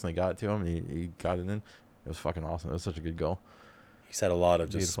penalty box and they got it to him and he got it in. It was fucking awesome. It was such a good goal. He's had a lot of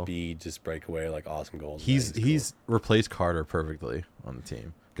just Beautiful. speed, just breakaway, awesome goals. He's replaced Carter perfectly on the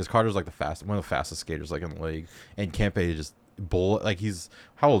team because Carter's one of the fastest skaters in the league, and Kempe just he's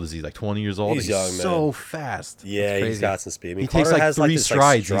how old is he? 20 years old. He's young, man. So fast. Yeah, he's crazy. got some speed. I mean, He takes Carter has 3 this,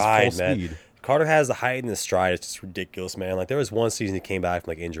 strides. stride, He's full man. speed. Carter has the height and the stride. It's just ridiculous, man. There was one season he came back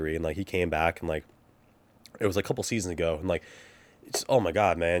from injury, and he came back and it was a couple seasons ago, and it's oh my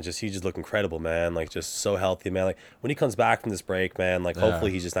god, man, he just looked incredible, man. Just so healthy, man. When he comes back from this break, man,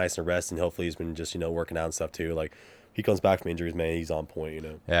 hopefully he's just nice and rested, and hopefully he's been just working out and stuff too. He comes back from injuries, man, he's on point,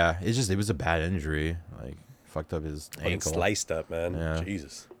 Yeah, it was a bad injury. Fucked up his Fucking ankle. sliced up, man. Yeah.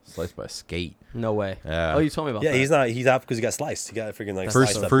 Jesus. Sliced by a skate. No way. Yeah. Oh, you told me about Yeah, that. he's out because he got sliced. He got freaking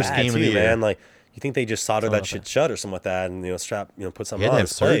First- sliced up first bad game of too, the year. man. You think they just solder Tell me that about shit that. shut or something like that, and strap, put something He had on to have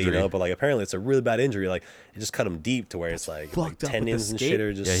display, surgery. But apparently it's a really bad injury. It just cut him deep to where it's fucked up with the tendons and skate. shit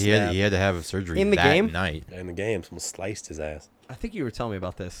are just Yeah, snapped. he had to have a surgery In the that game? night. In the game, someone sliced his ass. I think you were telling me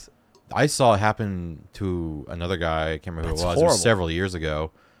about this. I saw it happen to another guy. I can't remember who That's it was. It horrible. was several years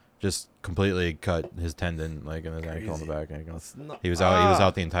ago. Just completely cut his tendon, in his ankle, on the Crazy. back ankle. not- He was out. He was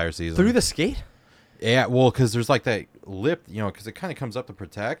out the entire season. Through the skate? Yeah, well, because there's that lip, because it kind of comes up to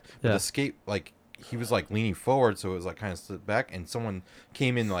protect. But Yeah. the skate, he was leaning forward, so it was kind of slid back, and someone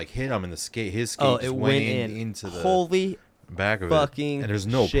came in hit him, and his skate Oh, just it went in. into the Holy, back of fucking it. And there's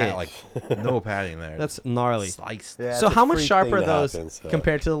no shit. no padding there. that's gnarly. sliced. Yeah, So it's a how much freak sharper thing are to those happen, so.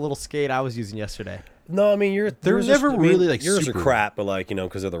 compared to the little skate I was using yesterday? No, I mean They're yours never are, really, yours super- are crap, but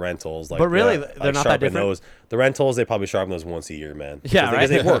because of the rentals. But really, yeah, they're not that sharpen different? those. The rentals, they probably sharpen those once a year, man. Yeah, 'Cause right?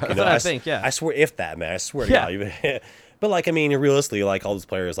 They work. That's what I think, yeah. I swear, if that, man, I swear to Yeah. God. Even- but realistically, all those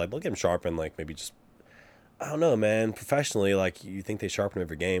players, they'll get them sharpened. Maybe just. I don't know, man. Professionally, you think they sharpen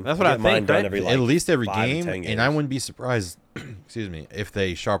every game. That's what They I get mine think, done right? every, At least every 5 to game, 10 and I games. wouldn't be surprised. Excuse me, if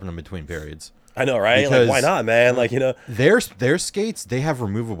they sharpen them between periods. I know, right? Because- Why not, man? Their skates, they have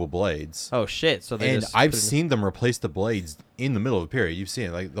removable blades. Oh shit! So they And just I've put it in- seen them replace the blades in the middle of the period. You've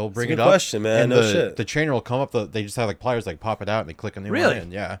seen it. They'll bring a it good up. question, man. And No the, shit. the trainer will come up. They just have pliers, pop it out, and they click a new Really? one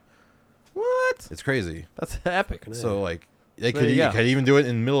in. Yeah, What? it's crazy. That's epic. So they There you go. could even do it in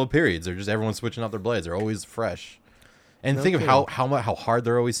the middle of periods. They're just everyone's switching out their blades. They're always fresh. And No think of kidding. how hard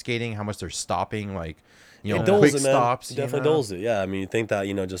they're always skating, how much they're stopping, It quick dulls it, man. stops. It definitely dulls it. Yeah, I mean, you think that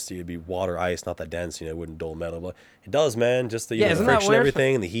just it'd be water, ice, not that dense. It wouldn't dull metal, but it does, man. Just the Yeah, isn't that friction, weird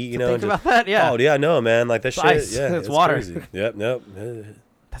everything, and the heat. think about that? Yeah. Oh yeah, no, man. That shit. ice. Yeah, It's water. Crazy. Yep. It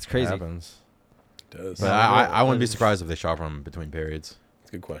That's crazy. happens. does. But I wouldn't be surprised if they sharpen them between periods. It's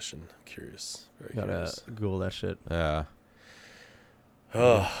a good question. I'm curious. Very Gotta curious. Google that shit. Yeah.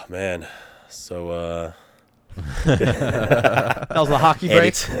 Oh man. So That was the hockey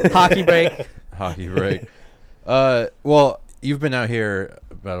break. Edit. Hockey break. Hockey break. Well, you've been out here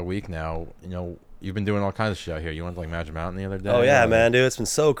about a week now. You've been doing all kinds of shit out here. You went to Magic Mountain the other day. Oh yeah, man, dude, it's been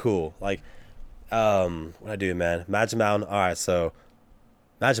so cool. What I do, man? Magic Mountain. All right, so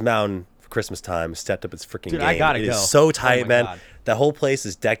Magic Mountain for Christmas time stepped up its freaking Dude, game. I gotta It go. is so Oh tight, my man. God. The whole place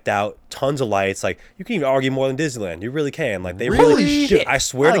is decked out, tons of lights. You can even argue more than Disneyland. You really can. They Really? really. Shit. Dude, I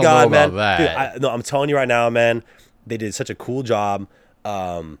swear I to don't God, know man. about that. Dude, no, I'm telling you right now, man. They did such a cool job.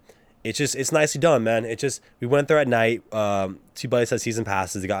 It's nicely done, man. We went there at night. Two buddies had season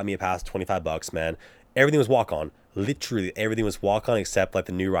passes. They got me a pass, $25, man. Everything was walk on. Literally everything was walk on except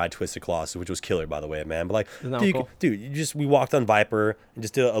the new ride Twisted Colossus, which was killer, by the way, man. But Isn't that dude, cool? we walked on Viper and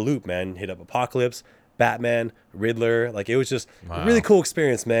just did a loop, man. Hit up Apocalypse, Batman, Riddler. Like, it was just a Wow. really cool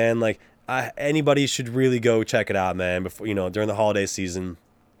experience, man. Like, anybody should really go check it out, man. Before, during the holiday season,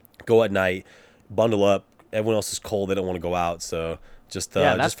 go at night, bundle up. Everyone else is cold; they don't want to go out, so just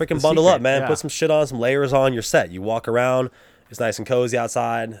that's freaking the bundle secret, up, man. yeah. Put some shit on, some layers on. You're set. You walk around. It's nice and cozy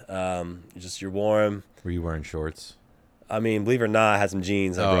outside. You're warm. Were you wearing shorts? I mean, believe it or not, I had some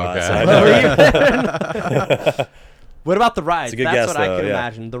jeans. I Oh, brought, okay. so I know. What about the rides? It's a good That's guess, what I though, can yeah.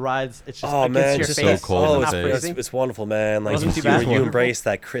 imagine. The rides, it's just Oh against man, your just face. so cold It's in not the face. freezing. it's wonderful, man. Like Wasn't too you, bad. you embrace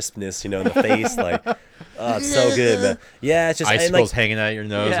that crispness, in the face. Like, oh, it's so good, man. Yeah, it's just and, Icicles like, hanging out your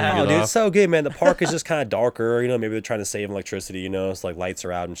nose. Yeah. when you oh, get dude, off. it's so good, man. The park is just kind of darker. Maybe they're trying to save electricity. It's like lights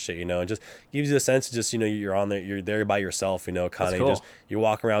are out and shit. And just gives you a sense of just you're on there, you're there by yourself. Kind of cool. just you're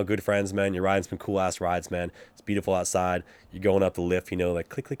walking around, with good friends, man. You're riding some cool ass rides, man. It's beautiful outside. You're going up the lift, like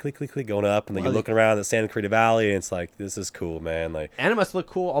click, click, click, click, click, going up, and then you're looking around the Santa Clarita Valley, and it's like, this is cool, man. Like, And it must look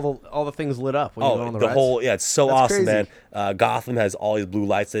cool. All the things lit up when you go on the rides. whole, yeah, it's so That's awesome, crazy. man. Gotham has all these blue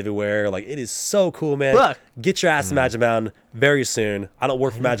lights everywhere. Like, it is so cool, man. Look. Get your ass to Magic Mountain very soon. I don't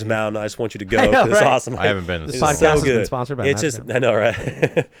work for Magic Mountain. I just want you to go. I know, 'cause it's right? awesome. I haven't been. It's This so podcast so has been good. sponsored by It's Magic just, Mountain. I know,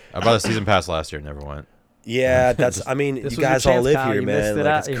 right? I bought a season pass last year. Never went. Yeah, that's. I mean, This you was your guys all chance, live pal. here, You missed man. it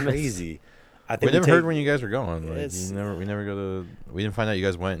Like, out. it's You missed- crazy. I We think never take- heard when you guys were going. Like, It's- we never go to. We didn't find out you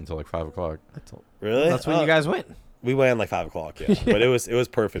guys went until like 5:00. Really? That's when Oh, you guys went. We went like 5:00, yeah. But it was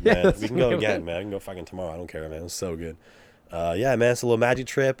perfect, Yeah, man. that's We can when go we again, went. man. I can go fucking tomorrow. I don't care, man. It was so good. Yeah, man. It's a little magic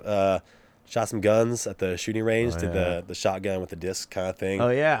trip. Shot some guns at the shooting range. Oh, Did yeah. the shotgun with the disc kind of thing. Oh,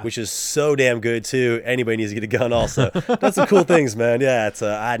 yeah. Which is so damn good too. Anybody needs to get a gun. Also, that's some cool things, man. Yeah, it's.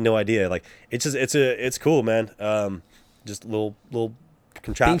 I had no idea. Like, it's cool, man. Just little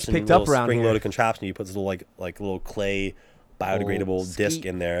contraption, picked little up around spring-loaded here. contraption. You put this little like little clay biodegradable disc skeet.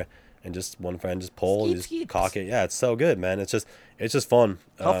 in there, and just one friend just pull and Skeet, just skeet. cock it. Yeah, it's so good, man. It's just fun.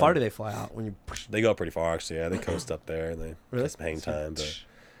 How far do they fly out when you push? They go pretty far, actually. Yeah, they coast up there and they Really? get some hang time. But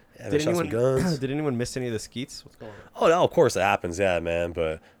yeah, they Did shot some guns. did anyone miss any of the skeets? What's going on? Oh no, of course it happens, yeah, man.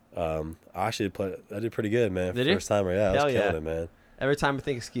 But I actually I did pretty good, man. Did you? First timer, yeah, I was Hell killing yeah. it, man. Every time I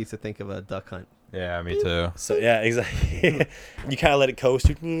think of skeets, I think of a duck hunt. Yeah, me too. So yeah, exactly. You kind of let it coast.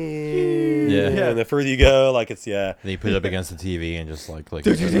 Yeah. And the further you go, like it's yeah. Then you put it up against the TV and just like click.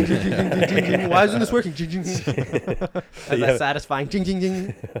 Why isn't this working? Is that Yeah. satisfying?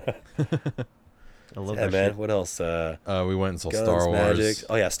 I love Yeah, that man. shit. What else? We went and saw Guns, Star Wars. magic.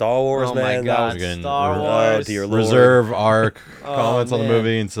 Oh yeah, Star Wars, Oh man. my That god, was- Again, Star oh, Wars. dear Lord. Reserve arc Oh, comments on the man.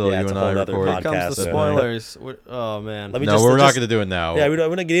 movie until Yeah, you it's and a whole I nother record. Here comes podcast, the man. spoilers. Oh man. Let me No, just, we're not just- going to do it now. Yeah, we're not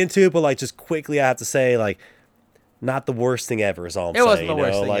gonna get into it, but like just quickly, I have to say, like, not the worst thing ever is all I'm It saying. wasn't the you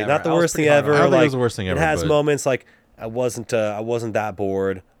worst know? thing like ever. not the I was worst thing pretty hard on ever. it. I don't think it like was the worst thing ever, It has but- moments like I wasn't that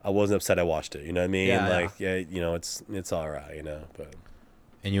bored. I wasn't upset I watched it. You know what I mean? Yeah, like it's all right. But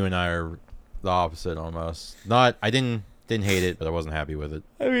And you and I are the opposite almost. I didn't hate it, but I wasn't happy with it.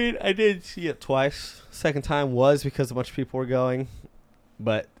 I mean, I did see it twice. Second time was because a bunch of people were going,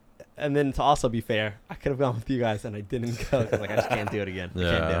 and then to also be fair, I could have gone with you guys and I didn't go because I just can't do it again. I can't do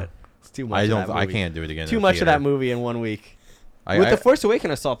Yeah. it. It's too much. Of that I movie. can't do it again. Too in the much of that theater. movie in 1 week. I, With I, The Force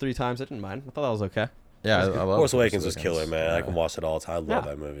Awakens, I saw 3 times. I didn't mind. I thought that was okay. yeah, I love Force Awakens was killer, man. I Yeah. can watch it all the time. I love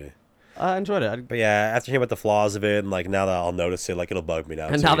Yeah. that movie. I enjoyed it. But yeah, after hearing about the flaws of it, and like now that I'll notice it, like it'll bug me now.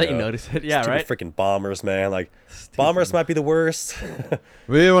 And too, now that you notice it, yeah, Stupid right? Freaking bombers, man. Like bombers might be the worst.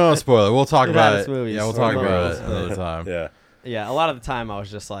 We won't spoil it. We'll talk It about has it. movies. Yeah, we'll Spoil talk about movies. it another time. Yeah. Yeah, a lot of the time I was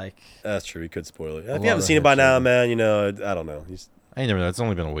just like, That's true. You could spoil it. If lot you haven't of seen it by hits, now, yeah. man, I don't know. I never know. It's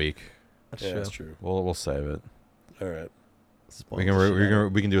only been a week. that's Yeah, true. that's true. We'll save it. All right. We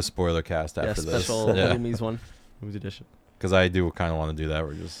can do a spoiler cast yeah, after this. special Yeah, Roomies one, Roomies edition. because I do kind of want to do that.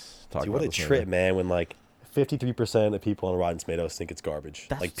 We're just talking Dude, what about a this trip, movie. man, when like 53% of people on Rotten Tomatoes think it's garbage.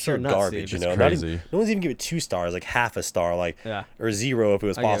 That's like so pure nuts, garbage, dude. you It's know? crazy. No one's even give it 2 stars, like half a star, like Yeah. or 0 if it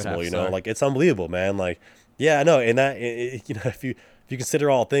was I give it possible, half you know? star. Like it's unbelievable, man. Like yeah, I know, and that if you consider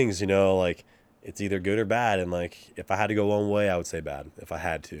all things, like it's either good or bad, and like if I had to go one way, I would say bad if I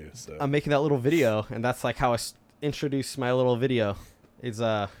had to. So I'm making that little video, and that's like how I introduced my little video. It's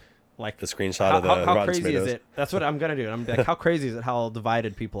like the screenshot of the how Rotten crazy Tomatoes. is it? That's what I'm gonna do. I'm like, how crazy is it? How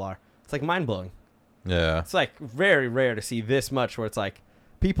divided people are. It's like mind blowing. Yeah. It's like very rare to see this much where it's like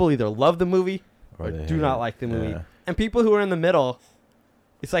people either love the movie or Or they do hate not it. like the movie, Yeah. and people who are in the middle.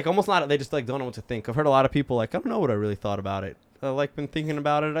 It's like almost not. They just like don't know what to think. I've heard a lot of people like I don't know what I really thought about it. I like been thinking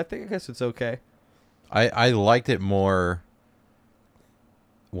about it. I guess it's okay. I liked it more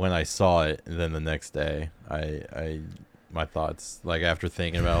when I saw it than the next day. My thoughts, like after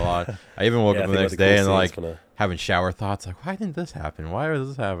thinking about it a lot. I even woke Yeah, up think the about next the day cool and scenes like when having shower thoughts, like why didn't this happen? Why is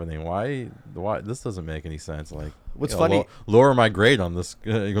this happening? Why this doesn't make any sense? Like What's You know, funny lower my grade on this.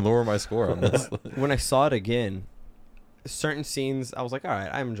 You can lower my score on this. when I saw it again, certain scenes I was like, all right,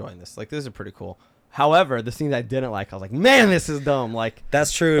 I'm enjoying this. Like, this is pretty cool. However, the scenes I didn't like, I was like, man, this is dumb. Like,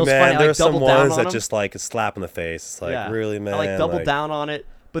 That's true, those man. funny- I, There's like, some doubled down ones on that them. just like a slap in the face. It's like, really, man. I like doubled down on it.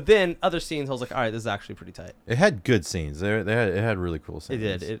 But then other scenes, I was like, all right, this is actually pretty tight. It had good scenes. It had really cool It scenes.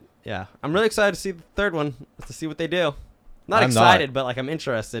 did. Yeah. I'm really excited to see the third one, to see what they do. Not I'm excited, but like I'm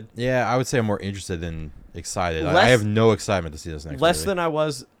interested. Yeah, I would say I'm more interested than excited. I Less- have no excitement to see this next Less movie. than I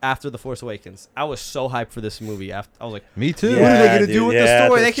was after The Force Awakens. I was so hyped for this movie. After I was like, Me too. What are they gonna do with the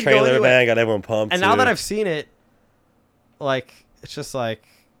story? They can go trailer, into it. man, got everyone pumped. and now that too. I've seen it, like it's just like,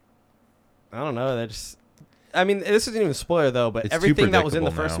 I don't know. They just, I mean, this isn't even a spoiler though. But It's too everything that was in the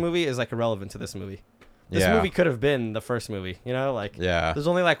predictable first now. movie is like irrelevant to this movie. This Yeah. movie could have been the first movie. You know, like Yeah. there's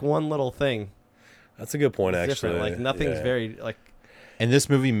only like one little thing That's a good point, that's actually. different. Like nothing's Yeah. very like. And this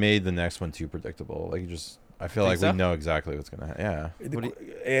movie made the next one too predictable. Like, I feel like Think so? we know exactly what's gonna happen. Yeah. The What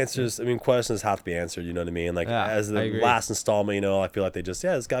do answers, I mean, questions have to be answered. You know what I mean? Like Yeah, as I the agree. last installment, you know, I feel like they just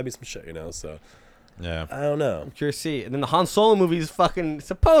there's gotta be some shit, you know. So Yeah. I don't know. I'm curious to see. And then the Han Solo movie is fucking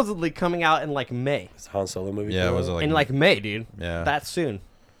supposedly coming out in like May. It's a Han Solo movie. Yeah, coming was it out? like In like May, dude. Yeah. That soon.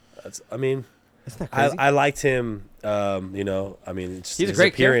 I mean, Isn't that crazy? I liked him. You know, I mean, it's just He's a his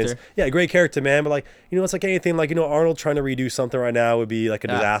great appearance. character. Yeah, great character, man. But like, you know, it's like anything. Like, you know, Arnold trying to redo something right now would be like a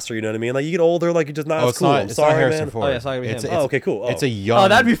Yeah. disaster. You know what I mean? Like, you get older, like you're just not Oh, as it's cool. not. I'm It's sorry, not Harrison man. Ford. Oh, yeah, it's not gonna be it's, him. it's- Oh, okay, cool. It's Oh. a young. Oh,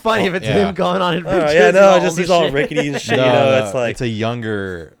 that'd be funny if it's yeah. him going on Oh, adventures. yeah, and no, all just this he's all shit. rickety and shit. No, You know, no, it's like it's a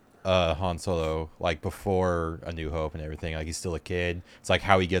younger Han Solo, like before A New Hope and everything. Like he's still a kid. It's like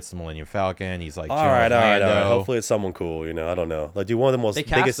how he gets the Millennium Falcon. He's like, all chilling right, with all right, all right. Lando. Hopefully, it's someone cool. You know, I don't know. Like, do one of the most They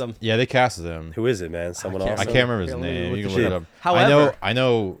cast biggest. him. Yeah, they casted him. Who is it, man? Someone can't else. I can't remember his Can't remember name. what You the can look it shit. up. However- I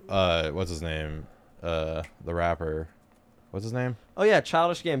know. What's his name? The rapper. What's his name? Oh yeah,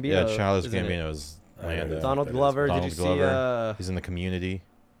 Childish Gambino. Yeah, Childish is in it. Gambino is I don't Lando. know. Donald That is Glover. Donald Did you Glover. see? He's in the Community,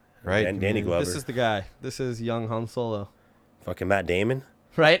 right? And Danny Glover. This is the guy. This is young Han Solo. Fucking Matt Damon.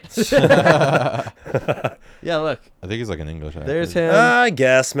 Right? Yeah, look. I think he's like an English actor. There's him. I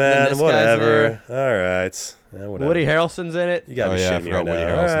guess, Then man. this guy's Whatever. All right. Yeah, whatever. Woody Harrelson's in it. You gotta Oh be yeah, I shitting me right forgot now.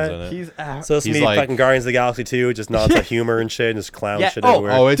 Woody All Harrelson's right. in it. He's out. So it's He's me, like- fucking Guardians of the Galaxy 2, just nods at humor and shit, and just clown Yeah, shit oh,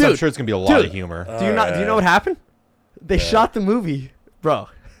 everywhere. Oh, I'm Dude, sure it's gonna be a lot dude. of humor. Do you not? Do you know what happened? They Yeah. shot the movie, bro.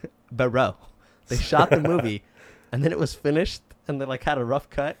 Bro. They shot the movie, and then it was finished, and they like had a rough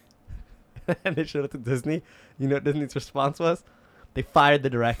cut, and they showed it to Disney. You know what Disney's response was? They fired the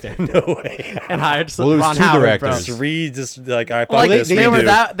director No way. and hired Well, it was Ron two Howard, directors. Just like, all right, Bro. fuck Like this. they were redo.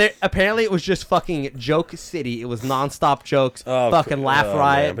 that. They, apparently, it was just fucking joke city. It was nonstop jokes, Oh, fucking laugh oh,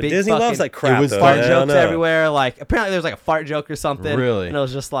 riet, man. But big Disney fucking loves like crap. was though, fart man. I don't jokes know. everywhere. Like apparently, there was like a fart joke or something. Really? And it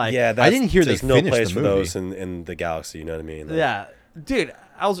was just like, Yeah, I didn't hear they there's no finished place the for movie. those in the galaxy. You know what I mean? Like, yeah, dude.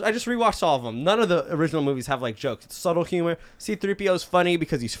 I just rewatched all of them. None of the original movies have like jokes. It's subtle humor. C-3PO's funny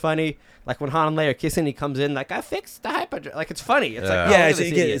because he's funny. Like when Han and Leia are kissing, he comes in like, I fixed the hyperdrive. Like it's funny. It's Yeah. like, oh, Yeah, look at it's, this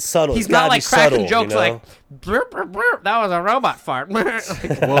it get- idiot. it's subtle. He's It's not gotta like be cracking subtle, jokes you know? like, burp, burp, burp, that was a robot fart.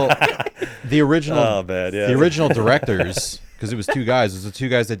 Like, Well, the original, Oh, man, yeah. the original directors, because it was two guys. It was the two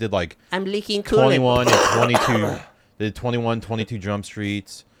guys that did like I'm leaking coolant. 21 and 22. They did 21, 22 Jump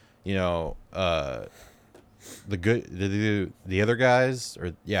Streets. You know, the other guys,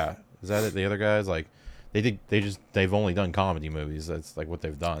 or yeah, is that it? The other guys, like they've only done comedy movies. That's like what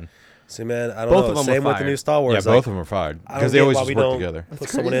they've done. See, man, I don't Both know. of them Same were with the new fired. Star Wars. Yeah, like, both of them are fired I because don't they get always why just we work don't together. Put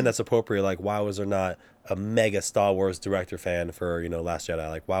someone in that's appropriate. Like, why was there not a mega Star Wars director fan for Last Jedi?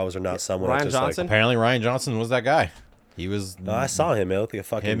 Like, why was there not someone Ryan that's just Johnson? Apparently, Ryan Johnson was that guy. He was. like? No, I saw him. Man, looked like a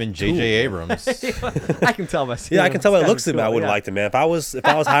fucking him and tool. J.J. Abrams. I can tell by seeing Yeah, I him. can tell by This the guy looks was of him. I cool, wouldn't yeah. like him, man. If I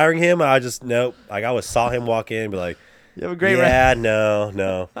was hiring him, I just nope. Like I would saw him walk in, and be like, You have a great yeah,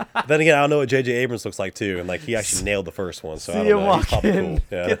 no. But then again, I don't know what J.J. Abrams looks like too, and like he actually nailed the first one, so I See don't him know. He's walk probably in. cool.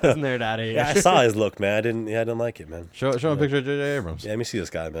 Yeah. Get this nerd out of here. Yeah, I saw his look, man. I didn't like it, man. show him a picture of J.J. Abrams. Yeah, let me see this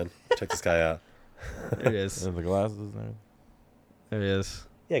guy, man. Check this guy out. There he is. The glasses. There. There he is.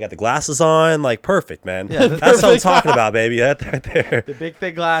 Yeah, got the glasses on, like perfect, man. Yeah, That's what I'm talking about, baby. That right there. The big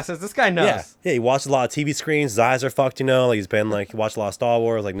thick glasses. This guy knows. Yeah, he watches a lot of TV screens. His eyes are fucked, you know. Like he's been like he watched a lot of Star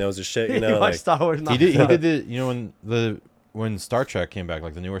Wars, like knows his shit, you He know. watched Like, Star Wars. He did when Star Trek came back,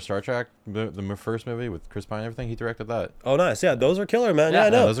 like the newer Star Trek, the first movie with Chris Pine and everything. He directed that. oh, nice. Yeah, those are killer, man. Yeah, Yeah, I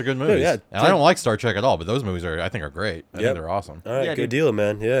know. Those are good movies. Dude, yeah, and I don't like Star Trek at all, but those movies I think are great. I Yep. think they're awesome. All right, Yeah, good dude. deal,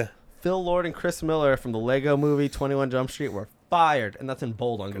 man. Yeah. Phil Lord and Chris Miller from the Lego Movie 21 Jump Street were fired, and that's in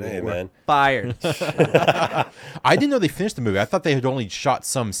bold on Google. Hey, We're man. fired. I didn't know they finished the movie. I thought they had only shot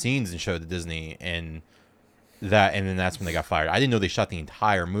some scenes and showed to Disney, and then that's when they got fired. I didn't know they shot the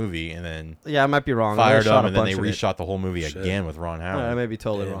entire movie and then Yeah, I might be wrong. fired shot them, a and then they bunch of it. reshot the whole movie Shit. again with Ron I Howard. may be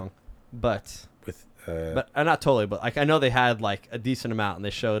totally Yeah. wrong, but With But not totally, but like I know they had like a decent amount, and they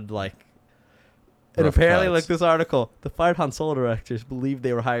showed like. And Rough apparently, cuts. like this article, the fired Han Solo directors believed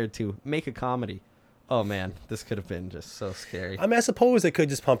they were hired to make a comedy. Oh man, this could have been just so scary. I mean, I suppose they could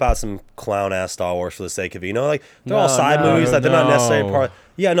just pump out some clown ass Star Wars for the sake of it. You know, like they're all side movies, like they're not necessarily part.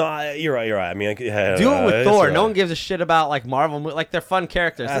 Yeah, no, you're right. You're right. I mean, yeah, Do it with Thor. right. No one gives a shit about like Marvel. Like they're fun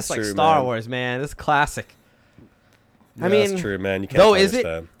characters. That's It's like true, Star man. Wars, man. This is classic. Yeah, I mean, that's true, man. You can't though, punish is it?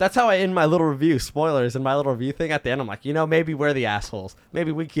 them. That's how I end my little review. Spoilers in my little review thing at the end. I'm like, maybe we're the assholes.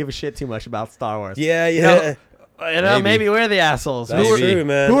 Maybe we give a shit too much about Star Wars. Yeah, You yeah. know, maybe we're the assholes. That's who are, true,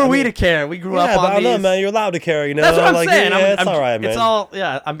 man. Who are I we mean, to care? We grew Yeah, up but on I don't know, these. man. You're allowed to care. You know, That's what I'm like, saying. Yeah, it's all right, man. It's all,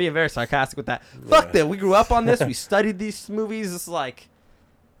 yeah, I'm being very sarcastic with that. Fuck them. We grew up on this. We studied these movies. It's like,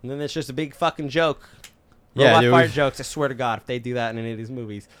 and then it's just a big fucking joke. Yeah, Robot dude, fire we- jokes. I swear to God, if they do that in any of these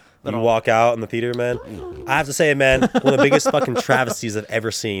movies. You walk out in the theater, man. I have to say, man, one of the biggest fucking travesties I've ever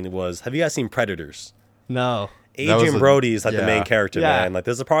seen was. Have you guys seen Predators? No. Adrian Brody is like the main character, Yeah. man. Like,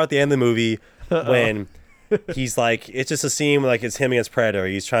 there's a part at the end of the movie when he's like, it's just a scene where, like, it's him against Predator.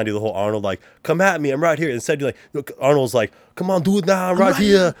 He's trying to do the whole Arnold, like, come at me, I'm right here. Instead, you're like, look, Arnold's like, come on, do it now, I'm right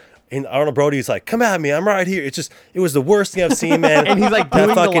here. And Arnold Brody's like, come at me, I'm right here. It was the worst thing I've seen, man. And he's like that doing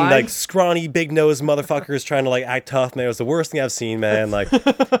the fucking like lines? scrawny, big nosed motherfuckers trying to like act tough, man. It was the worst thing I've seen, man. Like,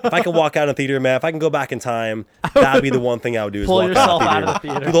 if I could walk out of the theater, man, if I can go back in time, that'd be the one thing I would do is Pull walk yourself out of the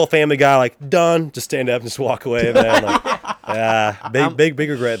theater. Do the little Family Guy, like, done, just stand up and just walk away, man. Like, yeah, big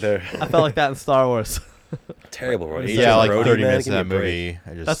regret there. I felt like that in Star Wars. Terrible, bro. Yeah, like Brody, 30 man, minutes give of me that a break. movie.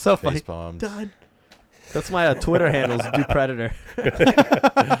 I just That's so funny. face-bombed. Done. That's my Twitter handles. Do Predator.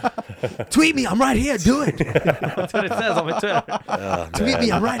 Tweet me. I'm right here. Do it. That's what it says on my Twitter. Oh, Tweet me.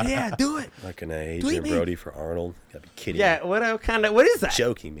 man. I'm right here. Do it. Fucking Tweet Adrian me. Brody for Arnold. You gotta be kidding me. Yeah. What is that?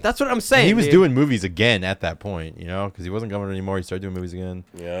 Joking me. That's what I'm saying. He was dude. doing movies again at that point, you know, because he wasn't governor anymore. He started doing movies again.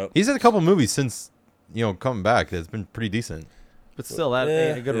 Yep. He's had a couple movies since, you know, coming back. That's been pretty decent. But still, that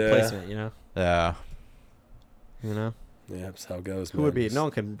ain't a good Yeah. replacement. You know. Yeah. Yeah, that's how it goes. Who would be? man. No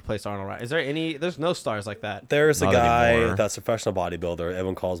one can replace Arnold. Right? Is there any? There's no stars like that. There's a Not guy anymore. that's a professional bodybuilder.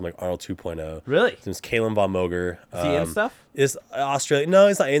 Everyone calls him like Arnold 2.0. Really? His name's Kalen Von Moger. Is he in stuff? Is Australia? No,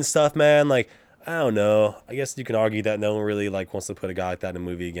 he's not in stuff, man. Like, I don't know. I guess you can argue that no one really like wants to put a guy like that in a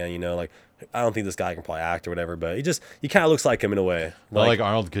movie again. You know, like I don't think this guy can probably act or whatever, but he kind of looks like him in a way. Well, like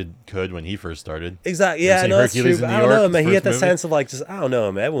Arnold could when he first started. Exactly. You ever Yeah, seen no, that's true. Hercules in but New I don't know, York, man. his He had that first movie? sense of like just I don't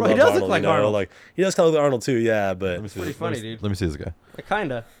know, man. Everyone Bro, he loves does look Arnold, like you know? Arnold. Like he does kind of look like Arnold too. Yeah, but It's pretty funny, dude. Let me see this guy. Like,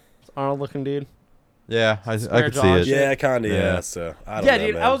 kinda. It's Arnold looking dude. Yeah, I Square could see jaw it. shit. yeah, kind of. Yeah. Yeah. So I don't Yeah, know,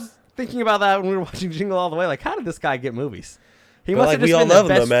 dude. man. I was thinking about that when we were watching Jingle All the Way. Like, how did this guy get movies? He But must like have just we all been love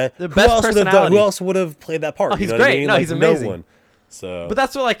the him best, though, man. the best personality. Who else would have played that part? Oh, he's you know what I great. mean? No, Like, he's amazing. No one. So But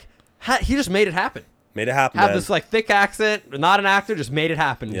that's what like he just made it happen. made it happen, Have man. this like thick accent, not an actor, just made it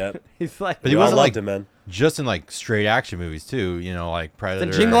happen. Yep. He's like, But he We all wasn't loved like him, man. just in like straight action movies too, you know, like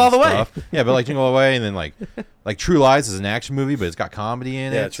Predator. Jingle and All the Way. stuff. Yeah, but like Jingle All the Way, and then like True Lies is an action movie, but it's got comedy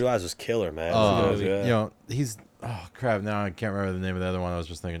in Yeah, it. True Lies was killer, man. You know, he's crap. Now I can't remember the name of the other one. I was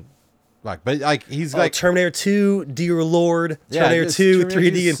just thinking, but like he's like Terminator 2, Dear Lord, Yeah, Terminator this 2, Terminator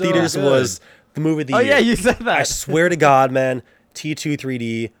 3D 2 in is so theaters good. was the movie of the oh year. yeah, you said that. I swear to God, man, T2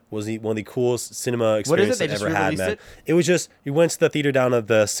 3D was one of the coolest cinema experiences They I've just ever had, re-released man. it? It was just, you went to the theater down at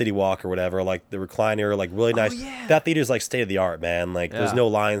the City Walk or whatever, like the recliner, like really nice. yeah. That theater's like state of the art, man. Like there's Yeah. no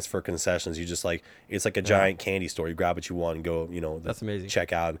lines for concessions. You just like, it's like a giant candy store. You grab what you want and go, you know, That's amazing.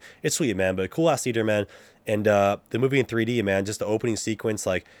 check out. It's sweet, man, but cool ass theater, man. And the movie in 3D, man, just the opening sequence,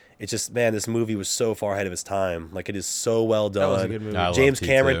 like, it's just, man, this movie was so far ahead of its time. Like, it is so well done. That was a good movie. I love James T2.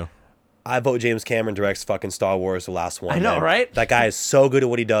 Cameron. I vote James Cameron directs fucking Star Wars, the last one. I know, man. right? That guy is so good at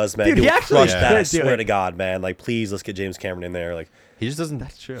what he does, man. Dude, he He'll actually crush should that. I do swear it. to God, man. Like, please, let's get James Cameron in there. Like, He just doesn't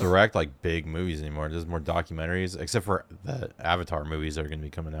true. direct like big movies anymore. He does more documentaries, except for the Avatar movies that are going to be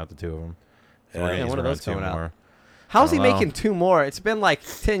coming out, the two of them. Yeah, We're gonna when use are around those two coming out? more. How's he I don't know. making 2 more? It's been like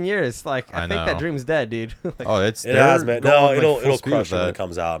 10 years. Like I I think that know. dream's dead, dude. Like, Oh, it has, they're man. going, No, like, it'll full speed crush with it when that. it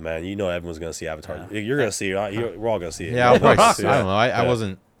comes out, man. You know everyone's going to see Avatar. You're going to see it. We're all going to see it. Yeah, I'll We're probably gonna see, I don't know. I Yeah.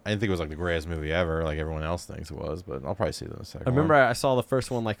 wasn't. I didn't think it was like the greatest movie ever, like everyone else thinks it was. But I'll probably see it in a second. I remember I saw the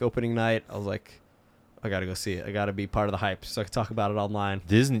first one like opening night. I was like, I gotta go see it. I gotta be part of the hype so I can talk about it online.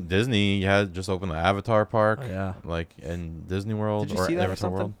 Disney had just opened the Avatar park, Oh, yeah. like in Disney World. Did you see that or Avatar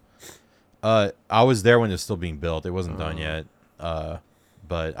something? World. I was there when it was still being built. It wasn't done yet.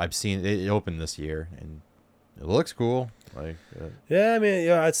 But I've seen it opened this year, and it looks cool. Like, Yeah, I mean,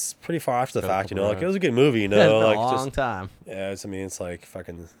 yeah, it's pretty far after the Got a fact, you know. couple Like, it was a good movie, you Yeah, it's know. been Like, a long just, time. yeah, I mean, it's like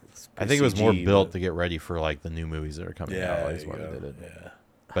fucking. It's I think it was more CG, built but- to get ready for like the new movies that are coming Yeah, out. there Is you why go. they did it. Yeah.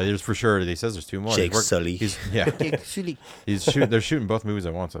 But there's for sure. He says there's 2 more. Jake He's Sully. He's, yeah, he's shooting. They're shooting both movies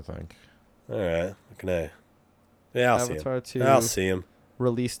at once, I think. All right. Okay. Yeah, I'll see Avatar him. 2 I'll see him.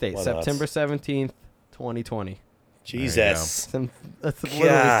 release date Why not? September 17th, 2020. Jesus. That's literally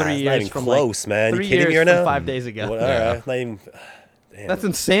God, 3 it's years not even from close, man. 3 You kidding years me right from now? 5 days ago. All Yeah. right. Not even. Damn. That's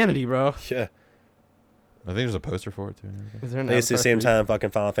insanity, bro. Yeah. I think there's a poster for it too. and everything. Is there an It's the Avatar same 3? time fucking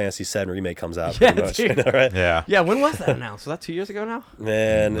Final Fantasy VII remake comes out. Yeah, pretty much. dude. All right. Yeah. Yeah, when was that announced? Was that 2 years ago now?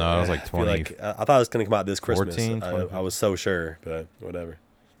 Man. No, it was like I feel 20. I thought it was gonna come out this Christmas. 14, I was so sure, but whatever.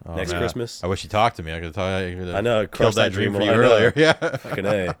 Oh, Next man. Christmas. I wish you talked to me. I could tell you. I know. Killed Crushed that dream for you I know. earlier. Yeah. Fucking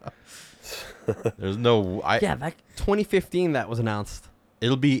A. There's no. Yeah, that 2015 that was announced.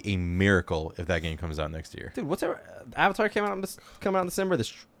 It'll be a miracle if that game comes out next year. Dude, what's Avatar came out in December.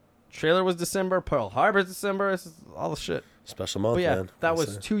 This trailer was December. Pearl Harbor's December. This is all the shit. Special month, But yeah, man. that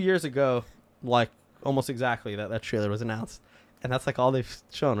was 2 years ago, like almost exactly that trailer was announced, and that's like all they've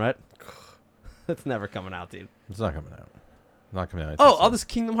shown, right? It's never coming out, dude. It's not coming out. Not coming out. Oh, all this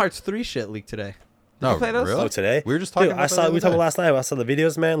Kingdom Hearts 3 shit leaked today. Did No, you play those? really? Oh, today? We were just talking Dude, about I that saw. the We other talked day. about last night. I saw the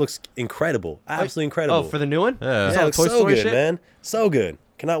videos, man. It looks incredible. Absolutely incredible. Oh, for the new one? Yeah. yeah, all it looks Toy so Story good, shit? man. So good.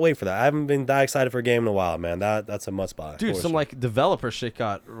 Cannot wait for that. I haven't been that excited for a game in a while, man. That's a must buy. Dude, for some sure. like developer shit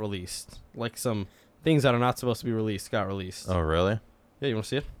got released. Like some things that are not supposed to be released got released. Oh, really? Yeah, you want to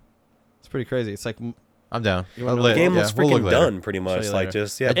see it? It's pretty crazy. It's like I'm down. You wanna I'll know the the game yeah, looks we'll freaking look later. done, pretty Show much. you Like later.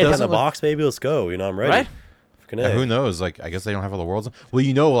 just yeah, It put it in doesn't the look- box, baby. Let's go. You know, I'm ready. right? Fucking Yeah, A. who knows? Like, I guess they don't have all the worlds. Well,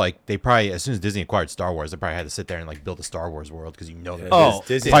 you know, like they probably as soon as Disney acquired Star Wars, they probably had to sit there and like build a Star Wars world because you know Yeah, that. Oh,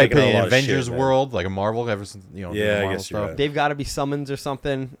 Disney's Probably taking put on a an lot of Avengers shit, man. world, like a Marvel, ever since Yeah, the I Marvel guess you're stuff. right. They've got to be summons or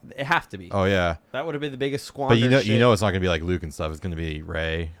something. It have to be. Oh yeah, That would have been the biggest squander. but you shit. know, it's not gonna be like Luke and stuff. It's gonna be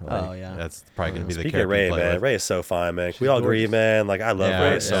Ray. Like, Oh, yeah. that's probably gonna be the Speaking character of Ray, you play man, with. Ray is so fine, man. She's We all agree, gorgeous. man. Like I love Yeah,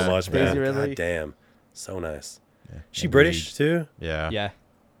 Ray so yeah. much, Daisy man. Ridley. God damn, so nice. Yeah. She And British Reed. too? Yeah. Yeah.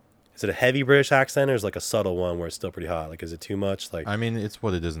 Is it a heavy British accent or is it like a subtle one where it's still pretty hot? Like, is it too much? Like, I mean, it's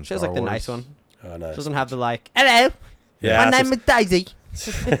what it is in She has Star like the Wars. nice one. oh, nice. She doesn't have the like, hello, Yeah, my that's name is Daisy.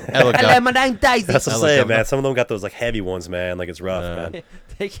 Hello, Hello, my name's Daisy. That's what I I'm look saying, up- man. Some of them got those like heavy ones, man. Like it's rough, man.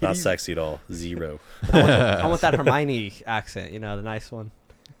 Take it Not easy. sexy at all. Zero. I want that Hermione accent, you know, the nice one.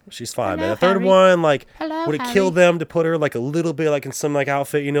 She's fine, Hello, man. The third Harry. one, like, Hello, would it kill Harry. them to put her like a little bit like in some like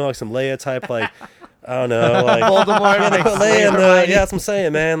outfit, you know, like some Leia type, like I don't know, like Voldemort. yeah, they like, put slay Leia in the Hermione. yeah, that's what I'm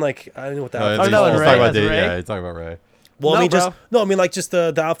saying, man. Like I don't know what that. No, outfit Oh, it's- no, is. and let's Ray talk about has Dave. Ray? Yeah, you talk about Ray. Well, No, I mean, bro. I mean, like just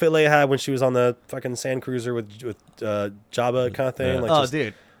the outfit Leia had when she was on the fucking sand cruiser with Jabba kind of thing. Yeah. Like, Oh, just,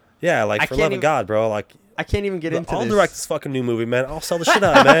 dude, yeah, like I for can't love of even- God, bro. Like I can't even get into I'll this. direct this fucking new movie, man. I'll sell the shit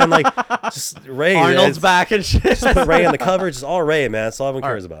out, man. Like just Ray. Arnold's man. back and shit. Just put Ray on the cover. Just all Ray, man. That's all everyone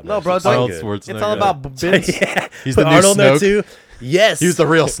cares about. No, man. bro, It's don't- so Arnold good. Schwarzenegger. It's all about Ben. Yeah, He's put the new Arnold there Snoke. too. Yes, He's the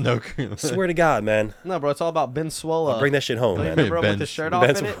real Snoke. Swear to God, man. No, bro, it's all about Ben Swallow. Bring that shit home, Don't you man. remember him with Ben- his shirt off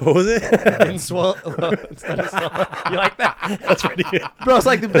Ben's- in it? what was it? Ben Swallow. instead of Swallow. You like that? That's pretty good. Bro, it's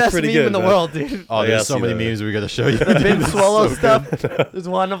like the best meme pretty good, in the man. world, dude. Oh, yeah, there's I so see many that. memes we got to show you. Ben Swallow stuff. There's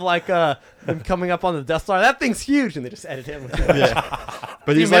one of like them coming up on the Death Star. That thing's huge, and they just edit him. But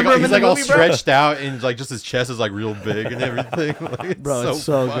you he's like, remember him in he's the like all movie, bro? stretched out, and like just his chest is like real big and everything. Like, Bro, it's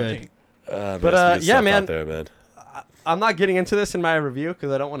so funny. good. But yeah, man. Out there, man. I'm not getting into this in my review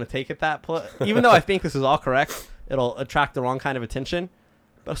because I don't want to take it that. Even though I think this is all correct, it'll attract the wrong kind of attention.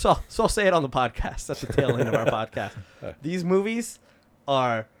 But so I'll say it on the podcast. That's the tail end of our podcast. These movies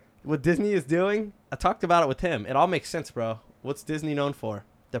are what Disney is doing. I talked about it with him. It all makes sense, bro. What's Disney known for?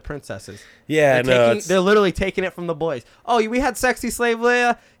 The princesses. Yeah, no. They're literally taking it from the boys. Oh, we had sexy slave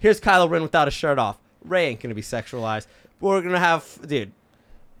Leia. Here's Kylo Ren without a shirt off. Ray ain't gonna be sexualized. We're gonna have, dude.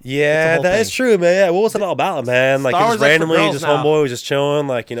 Yeah, whole that is thing. true, man. Yeah, what was it all about, man? Like, Star it Wars just is for randomly, girls just now. homeboy was just chilling,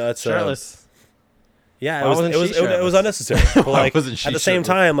 like, you know, it's Shirtless. yeah, Why it was wasn't it was she it, was shirtless? unnecessary. But, like, wasn't she at the same shirtless?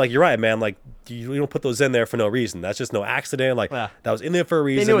 time, like, you're right, man. Like, you don't put those in there for no reason. That's just no accident. Like, Yeah. that was in there for a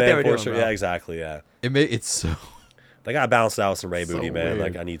reason, knew what man. they were for doing, sure. bro. Yeah, exactly. Yeah, It's so. they gotta balance it out with some Ray So booty, man. weird.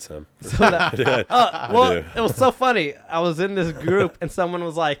 Like, I need some. So that, well, do. it was so funny. I was in this group and someone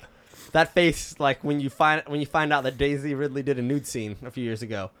was like, "That face, like when you find out that Daisy Ridley did a nude scene a few years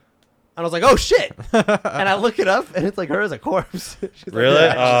ago." And I was like, "Oh shit!" And I look it up, and it's like her as a corpse. She's Really?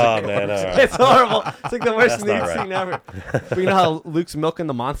 Like, yeah, Oh man, all right. it's horrible. It's like the worst That's nude not right. scene ever. But you know how Luke's milking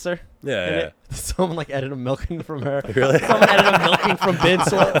the monster? Yeah, And yeah. it, someone like edited him milking from her. Really? Someone edited him milking from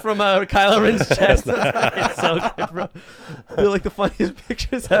from Kylo Ren's chest. It's so good, bro. They're like the funniest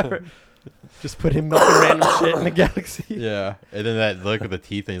pictures ever. Just put him milking random shit in the galaxy. Yeah, and then that look with the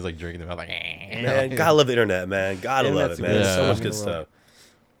teeth, and he's like drinking them out, like. Man, gotta love the internet, man. Gotta love Internet's it, the man. best So thing much in good the stuff. world.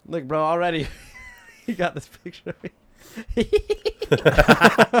 Look, bro, already you got this picture of me.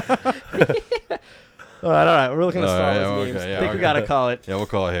 all right. We're looking at All Star right, Wars okay, games. yeah, I think we okay. gotta call it. Yeah, we'll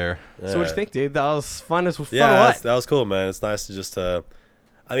call it here. So what you think, dude? That was fun as fun. Yeah, What? that was cool, man. It's nice to just. I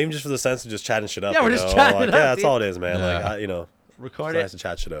I mean, just for the sense of just chatting shit up. Yeah, we're you just know? chatting like, it up, yeah, that's dude. all it is, man. Yeah. Like, Record it's nice it. to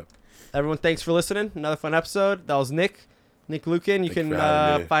chat shit up. Everyone, thanks for listening. Another fun episode. That was Nick Lucan. You Thank you can for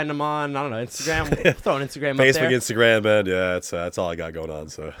having me. find him on, I don't know, Instagram. We'll throw an Instagram up Facebook, there. Instagram, man. Yeah, that's all I got going on.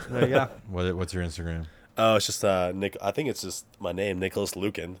 So There you go. What's your Instagram? oh, it's just Nick. I think it's just my name, Nicholas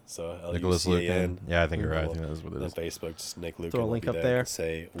Lucan. So Nicholas Lucan. Lucan. Yeah, I think you're right. I think that's what it On is. Facebook, just Nick Lucan. Throw a I'll link be up there. there. You can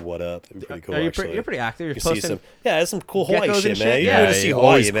say what up. It'd be pretty cool. Are you actually. you're pretty active. You're You see posting. some, yeah, there's some cool Hawaii geckos and shit, shit? man. You Yeah, want to see Hawaii,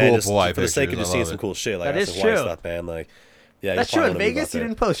 always man. cool Just Hawaii for the sake of pictures, just I seeing love some it. cool shit. Like, That that's is some Hawaii true. stuff, man. Like, yeah, That's you'll true. In find one of them Vegas, out you there.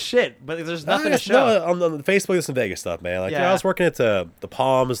 didn't post shit, but there's nothing to Yes, show. no, on the Facebook, there's some Vegas stuff, man. Like, you know, Yeah. I was working at the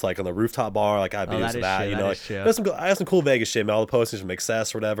Palms, like on the rooftop bar. Like, I had Oh, videos that of is that. true, You that know, is like, true. I have some cool Vegas shit, man. All the postings from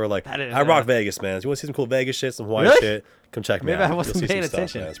Excess or whatever. Like, That is, I rock Vegas, man. You want to see some cool Vegas shit, some Hawaii Really? shit? Come check me Maybe out. I wasn't You'll see paying some stuff,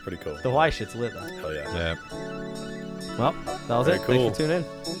 attention. man. It's pretty cool. The Hawaii shit's lit, though. Hell yeah. Yeah. Well, that was Very it. cool. Thanks for tuning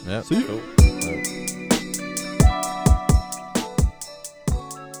in. Yep. See you. Cool.